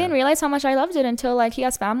 and I didn't realize how much I loved it until like he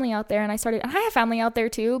has family out there, and I have family out there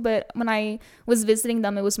too, but when I was visiting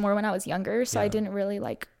them, it was more when I was younger, so I didn't really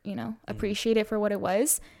like, appreciate it for what it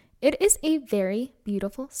was. It is a very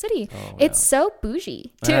beautiful city. Oh, it's so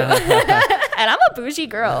bougie too. And I'm a bougie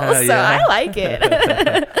girl, so I like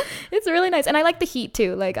it. It's really nice. And I like the heat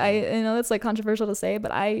too. Like I know it's like controversial to say,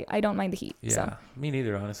 but I don't mind the heat. Yeah. So. Me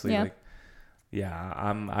neither, honestly. Yeah.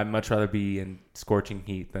 I'd much rather be in scorching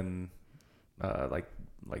heat than like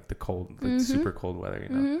the cold, super cold weather,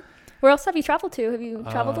 Where else have you traveled to? Have you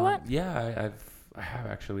traveled a lot? Yeah, I have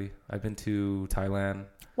actually. I've been to Thailand.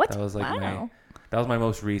 What? That was like my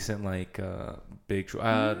most recent like big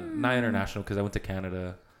not international, because I went to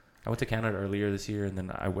Canada. I went to Canada earlier this year, and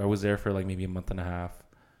then I was there for like maybe a month and a half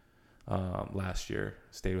last year.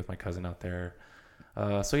 Stayed with my cousin out there.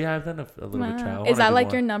 So yeah, I've done a little bit of travel. Is that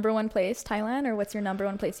like your number one place, Thailand, or what's your number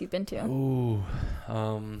one place you've been to? Ooh,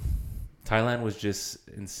 Thailand was just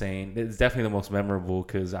insane. It's definitely the most memorable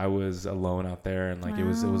because I was alone out there, and like it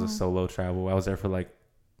was a solo travel. I was there for like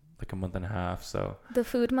a month and a half. So the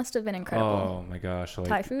food must have been incredible. Oh my gosh, like,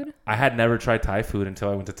 Thai food? I had never tried Thai food until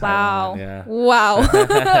I went to Thailand. Wow.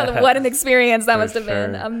 What an experience that must have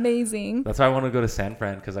been. Amazing. That's why I want to go to San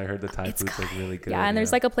Fran, because I heard the Thai food's like really good. Yeah, and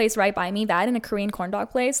there's like a place right by me, that and a Korean corn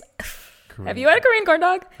dog place. Have you had a Korean corn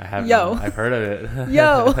dog? I have. Yo. I've heard of it.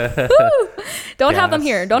 Yo. Don't have them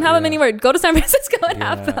here. Don't have them anywhere. Go to San Francisco and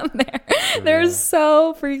have them there. They're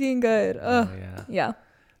so freaking good. Yeah.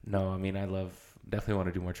 No, I mean, definitely want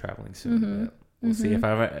to do more traveling soon. But we'll see. If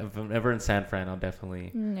I'm ever in San Fran, I'll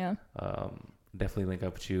definitely definitely link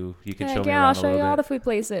up with you. You can show me around. I'll show you all the food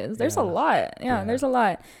places. There's a lot. Yeah, there's a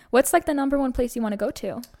lot. What's like the number one place you want to go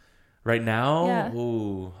to right now? Yeah.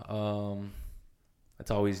 Ooh,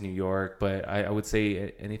 it's always New York, but I would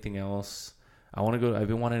say anything else. I've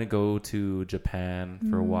been wanting to go to Japan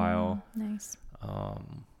for a while. Nice.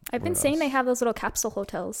 I've been saying they have those little capsule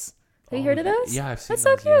hotels. Have you heard of those? Yeah, I've seen those.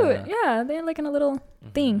 That's so cute. Yeah, they're like in a little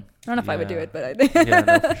thing. I don't know if I would do it, but I think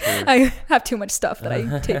no, for sure. I have too much stuff that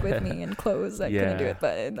I take with me and clothes. I couldn't do it,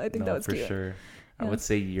 but I think that was for cute. Sure. Yeah. I would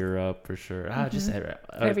say Europe for sure. Just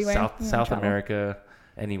everywhere. South America,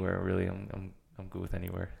 anywhere really. I'm good with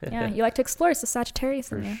anywhere. Yeah, you like to explore. It's a Sagittarius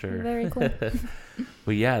for sure. Very cool.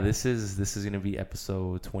 But yeah, this is gonna be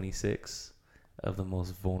episode 26 of The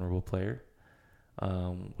Most Vulnerable Player.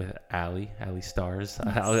 With Ali Stars.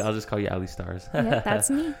 Yes. I'll just call you Ali Stars. Yeah,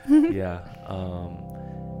 that's me. Yeah.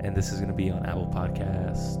 And this is gonna be on Apple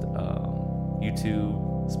Podcast,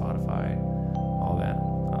 YouTube, Spotify, all that.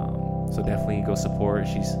 So definitely go support.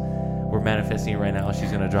 We're manifesting right now.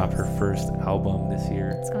 She's gonna drop her first album this year.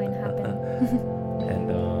 It's going to happen.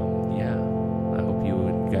 And I hope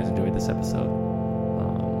you guys enjoyed this episode.